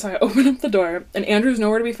fuck? And so I opened up the door, and Andrew's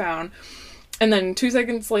nowhere to be found. And then 2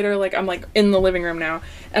 seconds later, like, I'm, like, in the living room now,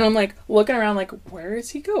 and I'm, like, looking around, like, where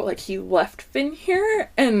does he go? Like, he left Finn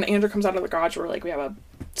here? And Andrew comes out of the garage where, like, we have a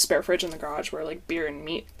spare fridge in the garage where, like, beer and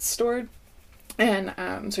meat's stored. And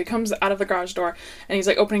so he comes out of the garage door, and he's,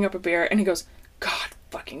 like, opening up a beer, and he goes, God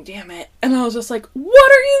fucking damn it. And I was just like,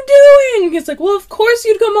 what are you doing? He's like, well, of course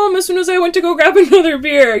you'd come home as soon as I went to go grab another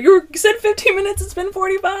beer. You said 15 minutes, it's been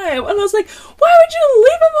 45. And I was like, why would you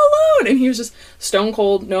leave him alone? And he was just stone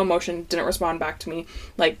cold, no emotion, didn't respond back to me.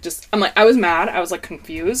 Like, just, I'm like, I was mad, I was, like,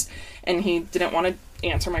 confused, and he didn't want to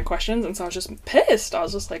answer my questions, and so I was just pissed. I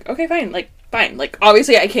was just like, okay, fine, like,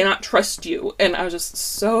 obviously I cannot trust you. And I was just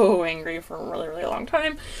so angry for a really, really long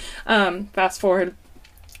time. Fast forward,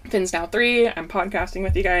 Finn's now 3, I'm podcasting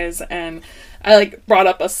with you guys, and I, like, brought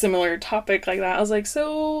up a similar topic like that. I was like,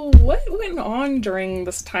 so what went on during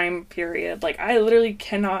this time period? Like, I literally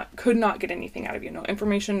could not get anything out of you. No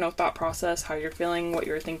information, no thought process, how you're feeling, what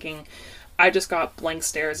you're thinking. I just got blank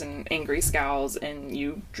stares and angry scowls and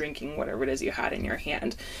you drinking whatever it is you had in your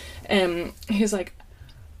hand. And he's like,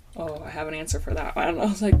 oh, I have an answer for that. And I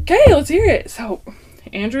was like, okay, let's hear it. So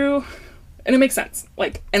Andrew, and it makes sense.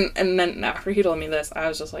 Like, and then after he told me this, I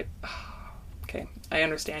was just like, oh, okay, I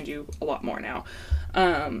understand you a lot more now.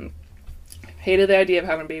 Hated the idea of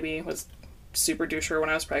having a baby, was super doucher when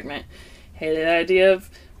I was pregnant. Hated the idea of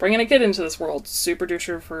bringing a kid into this world, super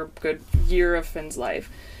doucher for a good year of Finn's life.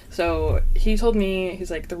 So he told me,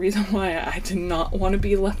 he's like, the reason why I did not want to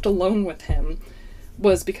be left alone with him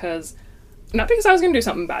was because, not because I was going to do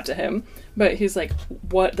something bad to him, but he's like,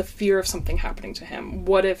 what, the fear of something happening to him.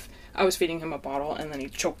 What if I was feeding him a bottle and then he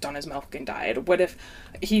choked on his milk and died? What if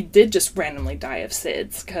he did just randomly die of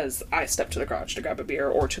SIDS because I stepped to the garage to grab a beer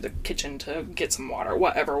or to the kitchen to get some water,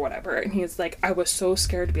 whatever. And he's like, I was so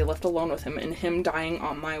scared to be left alone with him and him dying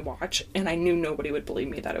on my watch, and I knew nobody would believe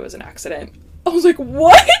me that it was an accident. I was like,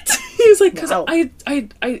 what? He was like, because Wow. I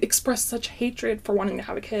expressed such hatred for wanting to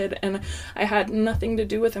have a kid, and I had nothing to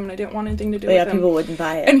do with him, and I didn't want anything to do But yeah, with him. people wouldn't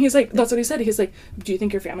buy it. And he's like, that's what he said. He's like, do you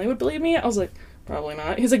think your family would believe me? I was like, probably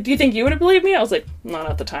not. He's like, do you think you would have believed me? I was like, not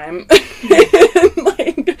at the time.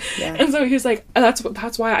 Yeah. And so he's like,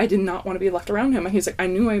 that's why I did not want to be left around him. And he's like, I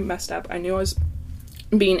knew I messed up. I knew I was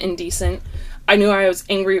being indecent. I knew I was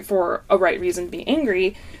angry for a right reason to be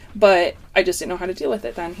angry, but I just didn't know how to deal with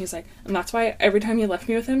it then. He's like, and that's why every time he left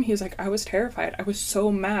me with him, he's like, I was terrified. I was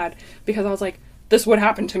so mad because I was like, this would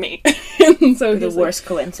happen to me. And so The he's worst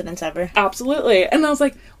coincidence ever. like, absolutely. And I was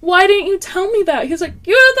like, why didn't you tell me that? He's like,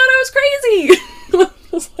 you would have thought I was crazy.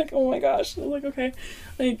 I was like, oh my gosh. I was like, okay.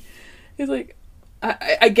 Like, he's like,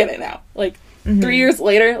 I get it now. Like, 3 years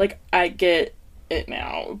later, like, I get it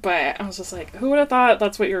now. But I was just like, who would have thought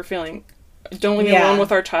that's what you were feeling? Don't leave me Yeah. alone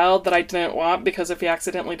with our child that I didn't want, because if he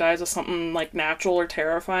accidentally dies of something, like, natural or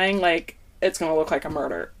terrifying, like, it's gonna look like a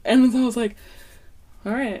murder. And so I was like,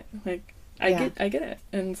 all right. Like, I get it.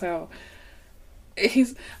 And so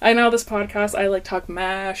I know this podcast, I like talk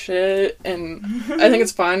mad shit, and I think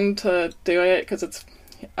it's fun to do it because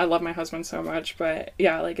I love my husband so much, but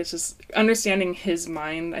yeah, like, it's just understanding his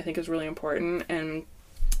mind, I think, is really important, and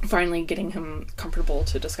finally getting him comfortable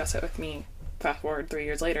to discuss it with me, fast forward 3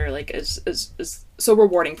 years later, like, is so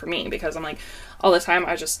rewarding for me, because I'm like, all this time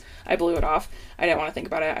I blew it off. I didn't want to think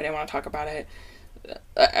about it. I didn't want to talk about it.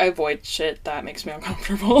 I avoid shit that makes me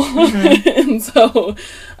uncomfortable. And so,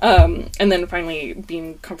 and then finally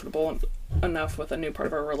being comfortable enough with a new part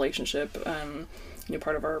of our relationship, new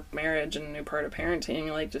part of our marriage, and a new part of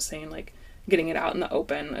parenting, like, just saying, like, getting it out in the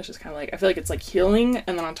open, it's just kind of like, I feel like it's like healing,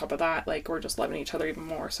 and then on top of that, like, we're just loving each other even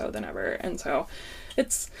more so than ever. And so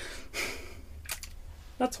that's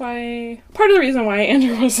why, part of the reason why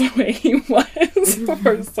Andrew was the way he was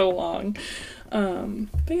for so long.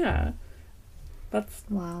 But yeah, that's,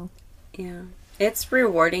 Wow. Yeah. It's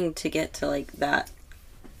rewarding to get to, like, that,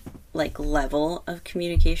 like, level of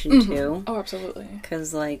communication, too. oh, absolutely.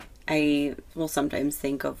 Because, like, I will sometimes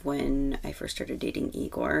think of when I first started dating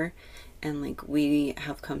Igor, and, like, we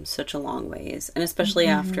have come such a long ways. And especially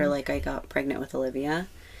after, like, I got pregnant with Olivia,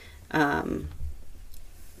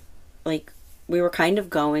 like, we were kind of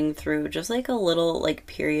going through just, like, a little, like,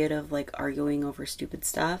 period of, like, arguing over stupid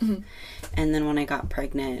stuff. And then when I got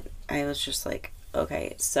pregnant, I was just like,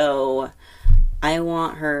 okay, so I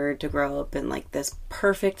want her to grow up in, like, this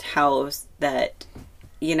perfect house that,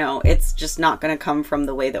 you know, it's just not going to come from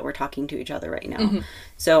the way that we're talking to each other right now.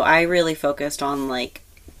 So I really focused on, like,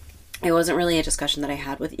 it wasn't really a discussion that I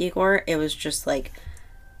had with Igor. It was just like,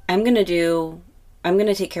 I'm going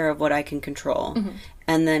to take care of what I can control.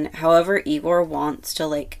 And then however Igor wants to,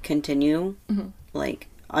 like, continue, like,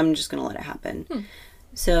 I'm just going to let it happen.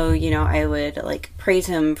 So, you know, I would, like, praise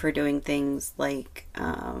him for doing things like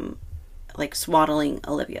swaddling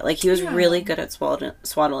Olivia. Like, he was really good at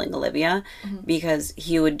swaddling Olivia, because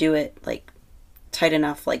he would do it, like, tight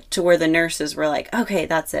enough, like, to where the nurses were like, okay,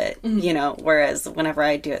 that's it, you know, whereas whenever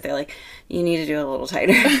I do it, they're like, you need to do it a little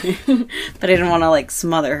tighter. But I didn't want to, like,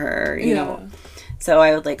 smother her, you know. So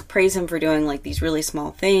I would, like, praise him for doing, like, these really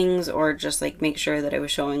small things, or just, like, make sure that I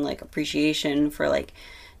was showing, like, appreciation for, like,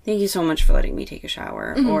 thank you so much for letting me take a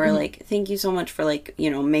shower. Or, like, thank you so much for, like,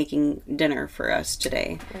 you know, making dinner for us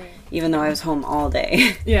today. Even though I was home all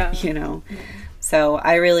day. You know? So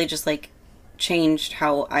I really just, like, changed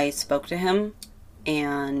how I spoke to him.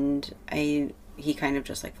 And he kind of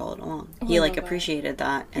just, like, followed along. He, like, appreciated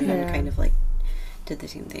that. And then kind of, like, did the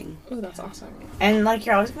same thing. Oh, that's awesome. And, like,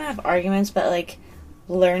 you're always gonna have arguments, but, like,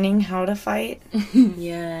 learning how to fight,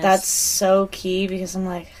 Yes. that's so key, because I'm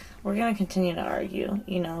like, we're gonna continue to argue,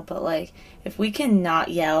 you know, but, like, if we can not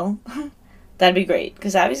yell, that'd be great,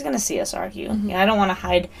 because Abby's gonna see us argue. Yeah, I don't want to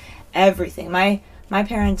hide everything. My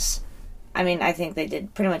parents, I mean, I think they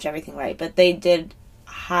did pretty much everything right, but they did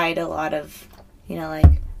hide a lot of, you know,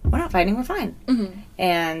 like, we're not fighting, we're fine.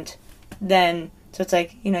 And then, so it's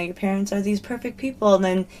like, you know, your parents are these perfect people, and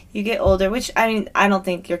then you get older, which, I mean, I don't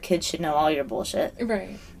think your kids should know all your bullshit.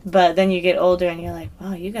 Right. But then you get older and you're like,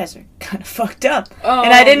 wow, you guys are kind of fucked up.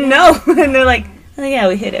 And I didn't know. And they're like, oh, yeah,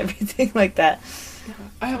 we hit everything like that.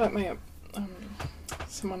 I have at my,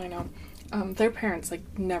 someone I know, their parents,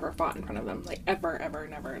 like, never fought in front of them. Like, ever,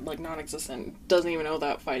 never. Like, non-existent. Doesn't even know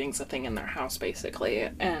that fighting's a thing in their house, basically.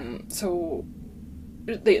 And so,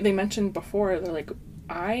 they mentioned before, they're like,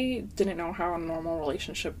 I didn't know how a normal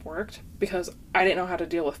relationship worked because I didn't know how to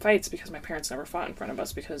deal with fights because my parents never fought in front of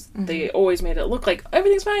us because they always made it look like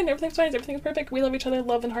everything's fine, everything's perfect, we love each other,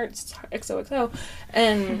 love and hearts, XOXO.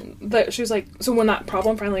 And she was like, so when that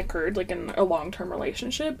problem finally occurred, like in a long-term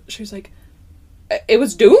relationship, she was like, it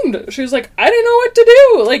was doomed. She was like, I didn't know what to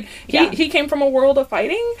do. Like, he came from a world of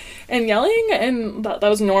fighting and yelling, and that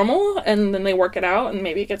was normal, and then they work it out, and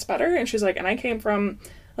maybe it gets better. And she's like, and I came from,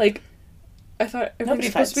 like, I thought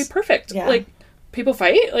everybody's supposed to be perfect. Yeah. Like, people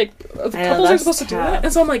fight. Like, couples are supposed to do that.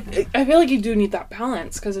 And so I'm like, I feel like you do need that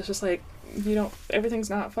balance, because it's just like, everything's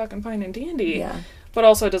not fucking fine in D&D. Yeah. But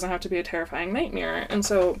also it doesn't have to be a terrifying nightmare. And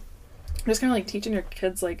so, just kind of, like, teaching your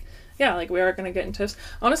kids, like, yeah, like, we are going to get into...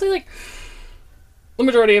 Honestly, like... The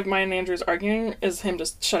majority of mine and Andrew's arguing is him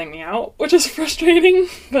just shutting me out, which is frustrating.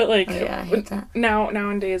 But, like, I hate that.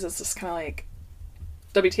 Nowadays it's just kind of like,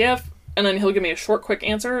 WTF, and then he'll give me a short, quick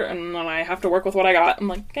answer, and then I have to work with what I got. I'm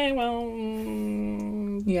like, okay, well,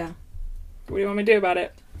 yeah. What do you want me to do about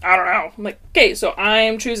it? I don't know. I'm like, okay, so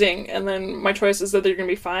I'm choosing, and then my choice is that you're going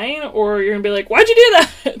to be fine, or you're going to be like, why'd you do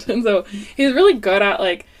that? And so he's really good at,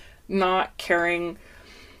 like, not caring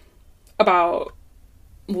about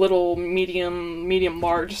little medium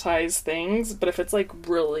large size things, but if it's like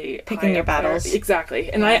really picking your battles, exactly.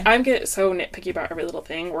 And I get so nitpicky about every little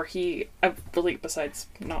thing where I've really, besides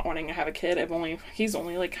not wanting to have a kid, he's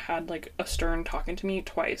only like had like a stern talking to me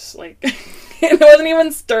twice, like it wasn't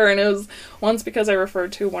even stern, it was once because I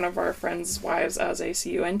referred to one of our friends' wives as a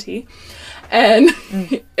cunt, and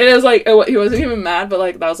it was like, he wasn't even mad, but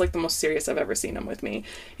like that was like the most serious I've ever seen him with me.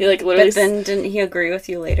 He like literally, but then didn't he agree with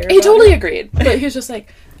you later? He totally agreed, but he was just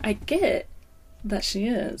like, I get that she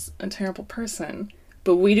is a terrible person,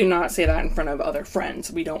 but we do not say that in front of other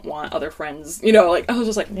friends. We don't want other friends, like, I was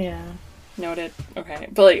just like, yeah, noted, okay.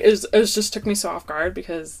 But like, it was just took me so off guard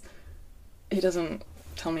because he doesn't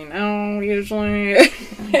tell me no, usually.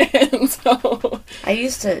 And so... I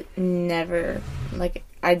used to never, like,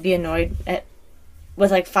 I'd be annoyed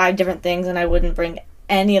with like 5 different things and I wouldn't bring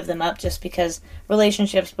any of them up just because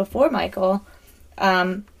relationships before Michael,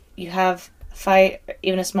 you have... fight,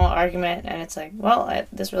 even a small argument, and it's like, well,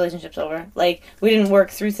 this relationship's over. Like, we didn't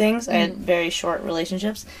work through things. I had very short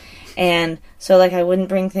relationships, and so like I wouldn't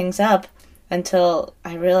bring things up until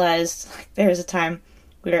I realized like, there was a time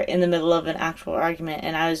we were in the middle of an actual argument,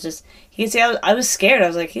 and I was just, you can see I was scared. I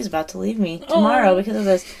was like, he's about to leave me tomorrow because of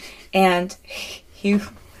this, and he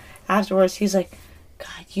afterwards he's like,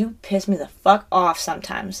 God, you piss me the fuck off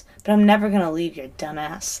sometimes, but I'm never gonna leave your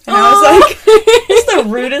dumbass. And I was like, it's the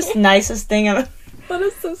rudest, nicest thing I've ever... That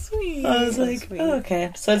is so sweet. I was like, oh,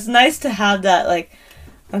 okay. So it's nice to have that, like,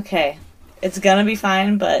 okay, it's gonna be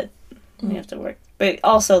fine, but we have to work. But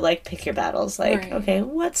also, like, pick your battles. Like, right. Okay,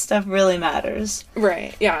 what stuff really matters?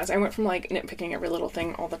 Right. Yeah, so I went from, like, nitpicking every little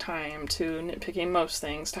thing all the time to nitpicking most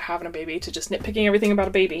things to having a baby to just nitpicking everything about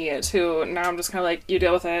a baby to now I'm just kind of like, you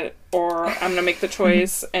deal with it or I'm going to make the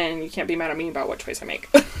choice and you can't be mad at me about what choice I make.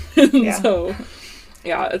 Yeah. So,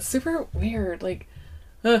 yeah, it's super weird. Like,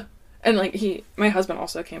 and, like, my husband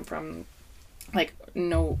also came from, like,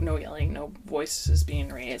 no yelling, no voices being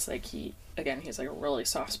raised. Like, he's like a really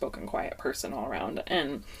soft-spoken, quiet person all around,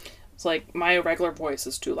 and it's like my regular voice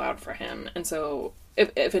is too loud for him, and so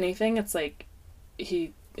if anything, it's like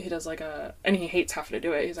he does like and he hates having to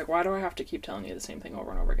do it. He's like, why do I have to keep telling you the same thing over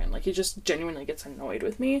and over again? Like, he just genuinely gets annoyed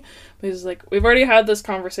with me, but he's like, we've already had this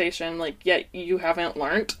conversation, like, yet you haven't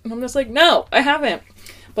learned, and I'm just like, no, I haven't.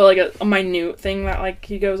 But like a minute thing that like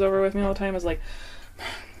he goes over with me all the time is like,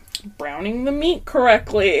 browning the meat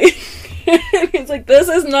correctly. And he's like, this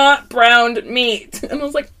is not browned meat. And I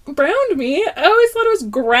was like, browned meat? I always thought it was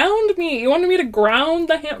ground meat. You wanted me to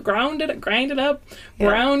grind it up, yeah.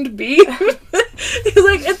 Browned beef? He's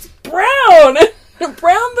like, it's brown.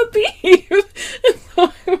 Brown the beef.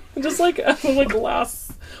 And so just like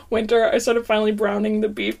last winter, I started finally browning the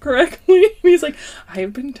beef correctly. And he's like,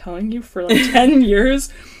 I've been telling you for like 10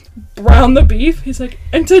 years, brown the beef. He's like,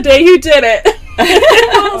 and today you did it.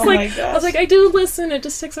 I was like, I do listen. It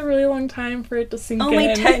just takes a really long time for it to sink Only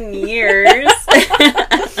in. 10 years.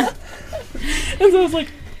 And so I was like,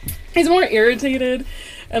 he's more irritated,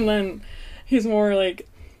 and then he's more like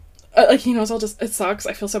he knows it sucks.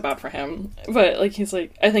 I feel so bad for him, but like he's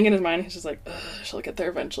like, I think in his mind he's just like, she'll get there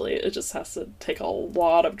eventually. It just has to take a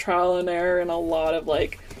lot of trial and error and a lot of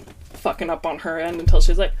like fucking up on her end until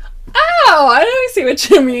she's like, oh, I see what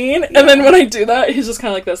you mean. Yeah. And then when I do that, he's just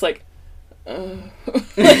kind of like this, like,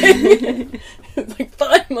 It's like,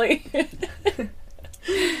 finally.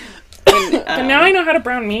 But now I know how to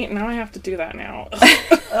brown meat, and now I have to do that now.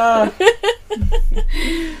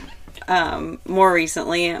 More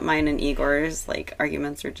recently, mine and Igor's, like,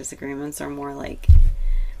 arguments or disagreements are more like,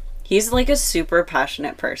 he's, like, a super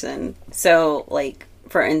passionate person. So, like,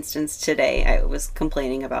 for instance, today I was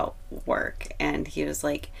complaining about work, and he was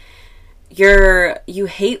like, you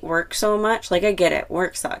hate work so much. Like, I get it,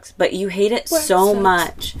 work sucks, but you hate it Work so sucks.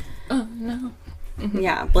 much. Oh, no. Mm-hmm.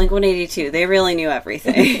 Yeah, Blink-182, they really knew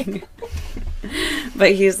everything.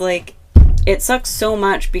 But he's like, it sucks so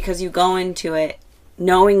much because you go into it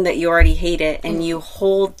knowing that you already hate it, and you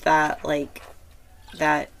hold that, like,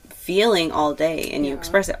 that feeling all day, and you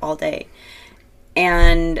express it all day.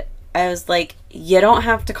 And I was like, you don't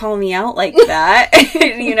have to call me out like that.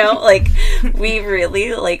 You know, like, we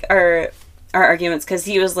really, like, our arguments, because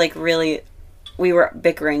he was, like, really, we were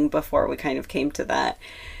bickering before we kind of came to that.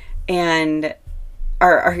 And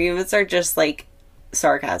our arguments are just, like,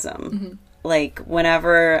 sarcasm. Mm-hmm. Like,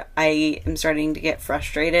 whenever I am starting to get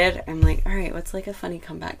frustrated, I'm like, all right, what's, like, a funny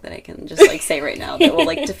comeback that I can just, like, say right now that will,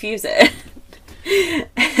 like, diffuse it?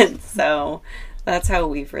 And so that's how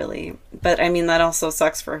we've really... But, I mean, that also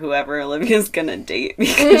sucks for whoever Olivia's gonna date,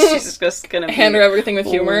 because she's just gonna be... Hand her everything with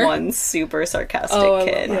humor. One super sarcastic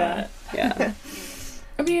kid. Yeah.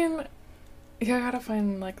 I mean, you gotta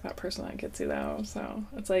find, like, that person that gets you, though. So,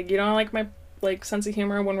 it's like, you don't like my, like, sense of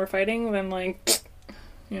humor when we're fighting, then, like,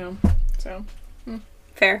 you know... So,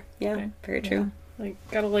 fair. Yeah, okay. Very true. Yeah. Like,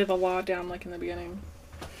 gotta lay the law down, like, in the beginning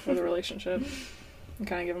of the relationship. And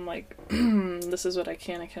kind of give them, like, this is what I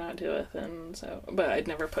can and cannot do with. And so, but I'd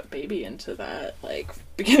never put baby into that, like,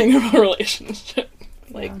 beginning of a relationship.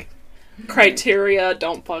 Like, criteria,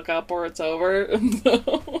 don't fuck up or it's over.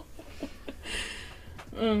 So,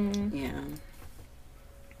 yeah.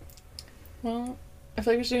 Well, I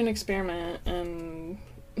feel like we should do an experiment and...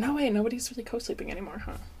 No, wait, nobody's really co-sleeping anymore,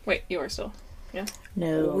 huh? Wait, you are still. Yeah?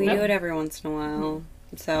 No. We do it every once in a while.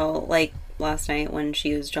 So, like, last night when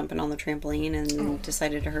she was jumping on the trampoline and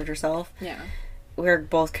decided to hurt herself. Yeah. We were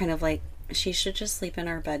both kind of like, she should just sleep in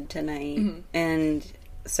our bed tonight. Mm-hmm. And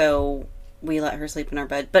so we let her sleep in our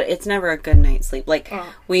bed. But it's never a good night's sleep. Like,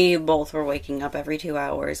 we both were waking up every 2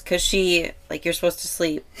 hours. Because she, like, you're supposed to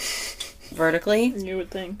sleep vertically. You would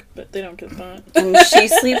think, but they don't get that. And she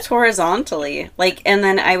sleeps horizontally. Like, and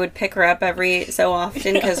then I would pick her up every so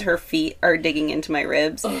often because her feet are digging into my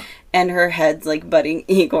ribs and her head's, like, butting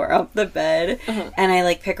Igor up the bed. And I,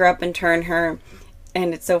 like, pick her up and turn her.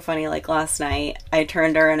 And it's so funny, like, last night I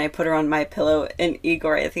turned her and I put her on my pillow, and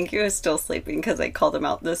Igor, I think he was still sleeping because I called him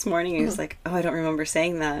out this morning. He was like, oh, I don't remember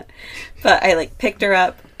saying that. But I, like, picked her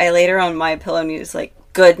up, I laid her on my pillow, and he was like,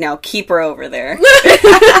 good, now keep her over there.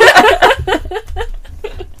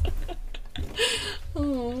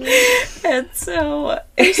 And so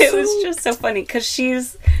it was just so funny because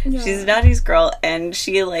she's Daddy's girl, and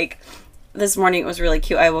she, like, this morning it was really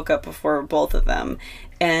cute. I woke up before both of them,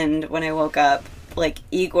 and when I woke up, like,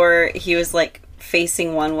 Igor, he was, like,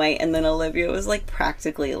 facing one way, and then Olivia was, like,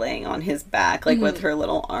 practically laying on his back, like, with her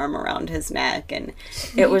little arm around his neck, and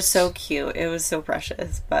it was so cute. It was so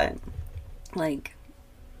precious, but, like,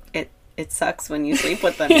 it sucks when you sleep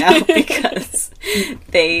with them now because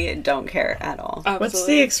they don't care at all. Absolutely. What's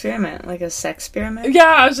the experiment? Like a sex experiment? Yeah,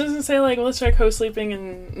 I was just gonna say, like, let's try co-sleeping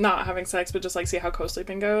and not having sex, but just, like, see how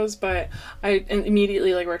co-sleeping goes. But I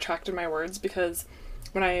immediately, like, retracted my words because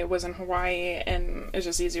when I was in Hawaii, and it's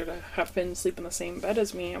just easier to have Finn sleep in the same bed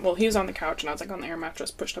as me. Well, he was on the couch and I was, like, on the air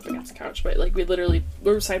mattress pushed up against the couch, but, like, we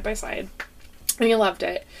were side by side, and he loved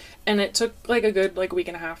it. And it took, like, a good, like, week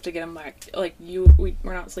and a half to get him back. Like, we're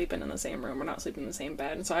not sleeping in the same room. We're not sleeping in the same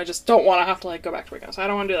bed. And so I just don't want to have to, like, go back to Waco. So I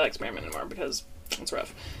don't want to do that experiment anymore because it's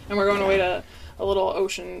rough. And we're going away to a little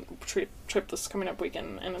ocean trip this coming up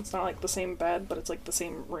weekend. And it's not, like, the same bed, but it's, like, the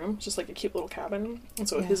same room. It's just, like, a cute little cabin. And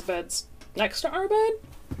so his bed's next to our bed.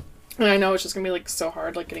 And I know it's just going to be, like, so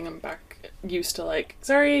hard, like, getting him back used to, like,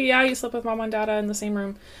 sorry, yeah, you slept with Mama and Dada in the same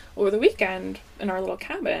room over the weekend in our little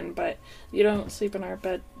cabin, but you don't sleep in our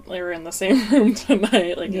bed, or in the same room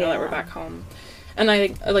tonight, like, now that we're back home. And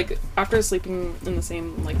I, like, after sleeping in the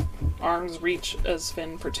same, like, arm's reach as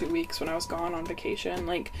Finn for 2 weeks when I was gone on vacation,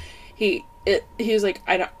 like, he was like,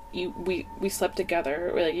 we slept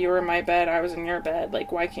together, like, you were in my bed, I was in your bed,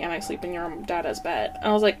 like, why can't I sleep in your Dada's bed? And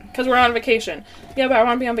I was like, because we're on vacation. Yeah, but I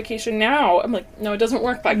want to be on vacation now. I'm like, no, it doesn't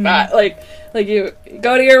work like that. Like you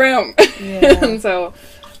go to your room. Yeah. And so,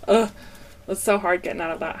 it's so hard getting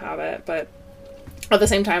out of that habit, but at the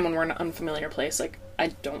same time, when we're in an unfamiliar place, like, I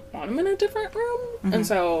don't want him in a different room. And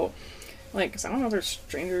so, like, 'cause I don't know if there's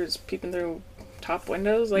strangers peeping through top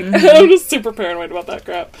windows. Like, I'm just super paranoid about that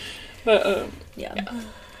crap. But, Yeah.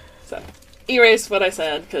 So, erase what I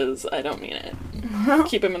said, because I don't mean it.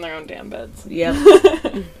 Keep them in their own damn beds. Yep.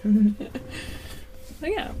 But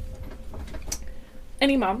yeah.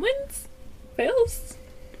 Any mom wins? Fails?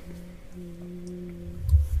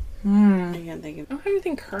 I can't think I of. don't have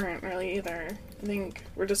anything current, really, either. I think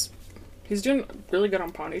he's doing really good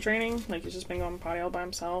on potty training. Like, he's just been going potty all by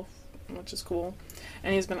himself, which is cool.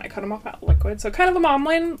 And I cut him off at liquid. So kind of a mom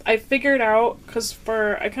win. I figured out, because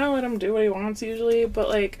I kind of let him do what he wants usually, but,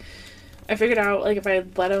 like, I figured out, like, if I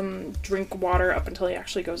let him drink water up until he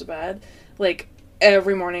actually goes to bed, like,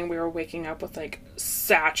 every morning we were waking up with, like,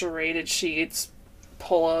 saturated sheets,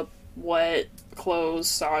 pull-up, wet clothes,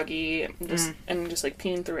 soggy, and just, like,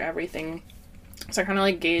 peeing through everything. So I kind of,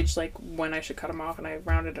 like, gauged, like, when I should cut him off, and I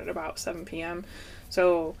rounded at about 7 p.m.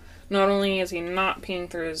 So not only is he not peeing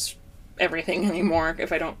through his everything anymore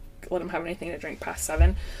if I don't let him have anything to drink past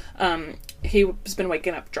 7, he's been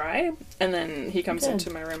waking up dry, and then he comes into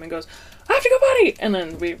my room and goes, I have to go potty! And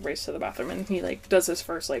then we race to the bathroom, and he, like, does his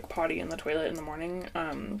first, like, potty in the toilet in the morning,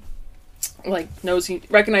 like, he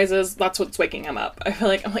recognizes that's what's waking him up. I feel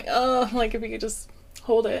like, I'm like, oh, like, if you could just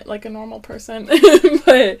hold it like a normal person.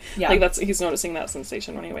 But, like, he's noticing that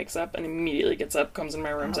sensation when he wakes up, and immediately gets up, comes in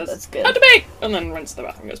my room, says, that's good. Have to pee! And then runs to the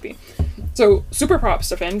bathroom and goes pee. So, super props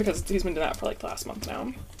to Finn, because he's been doing that for, like, the last month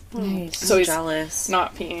now. Nice. So he's jealous.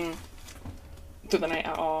 not peeing through the night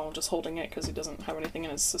at all, just holding it because he doesn't have anything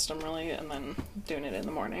in his system really, and then doing it in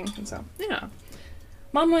the morning. And so, yeah.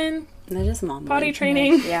 Mom win. That is mom Potty win.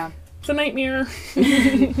 training. Yeah. It's a nightmare.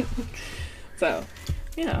 So,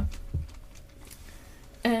 yeah.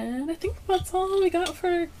 And I think that's all we got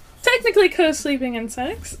for technically co-sleeping and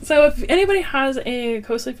sex. So if anybody has a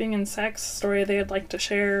co-sleeping and sex story they'd like to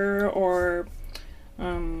share or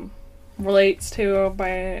relates to by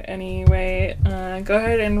any way, go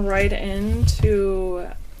ahead and write into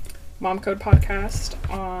Mom Code Podcast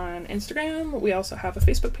on Instagram. We also have a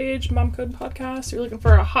Facebook page, Mom Code Podcast. If you're looking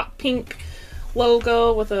for a hot pink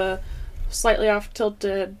logo with a slightly off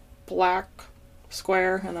tilted black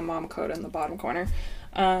square and the Mom Code in the bottom corner.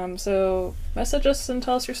 So message us and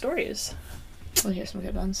tell us your stories. We'll hear some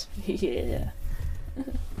good ones. Yeah.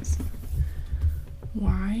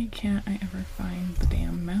 Why can't I ever find the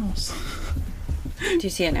damn mouse? Do you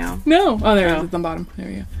see it now? No. Oh, there it is. Oh. At the bottom. There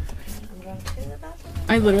we go. I'm going to the bathroom.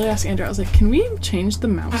 I literally asked Andrew, I was like, can we change the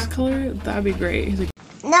mouse color? That'd be great. He's like,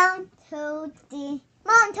 Mom told the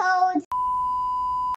mom told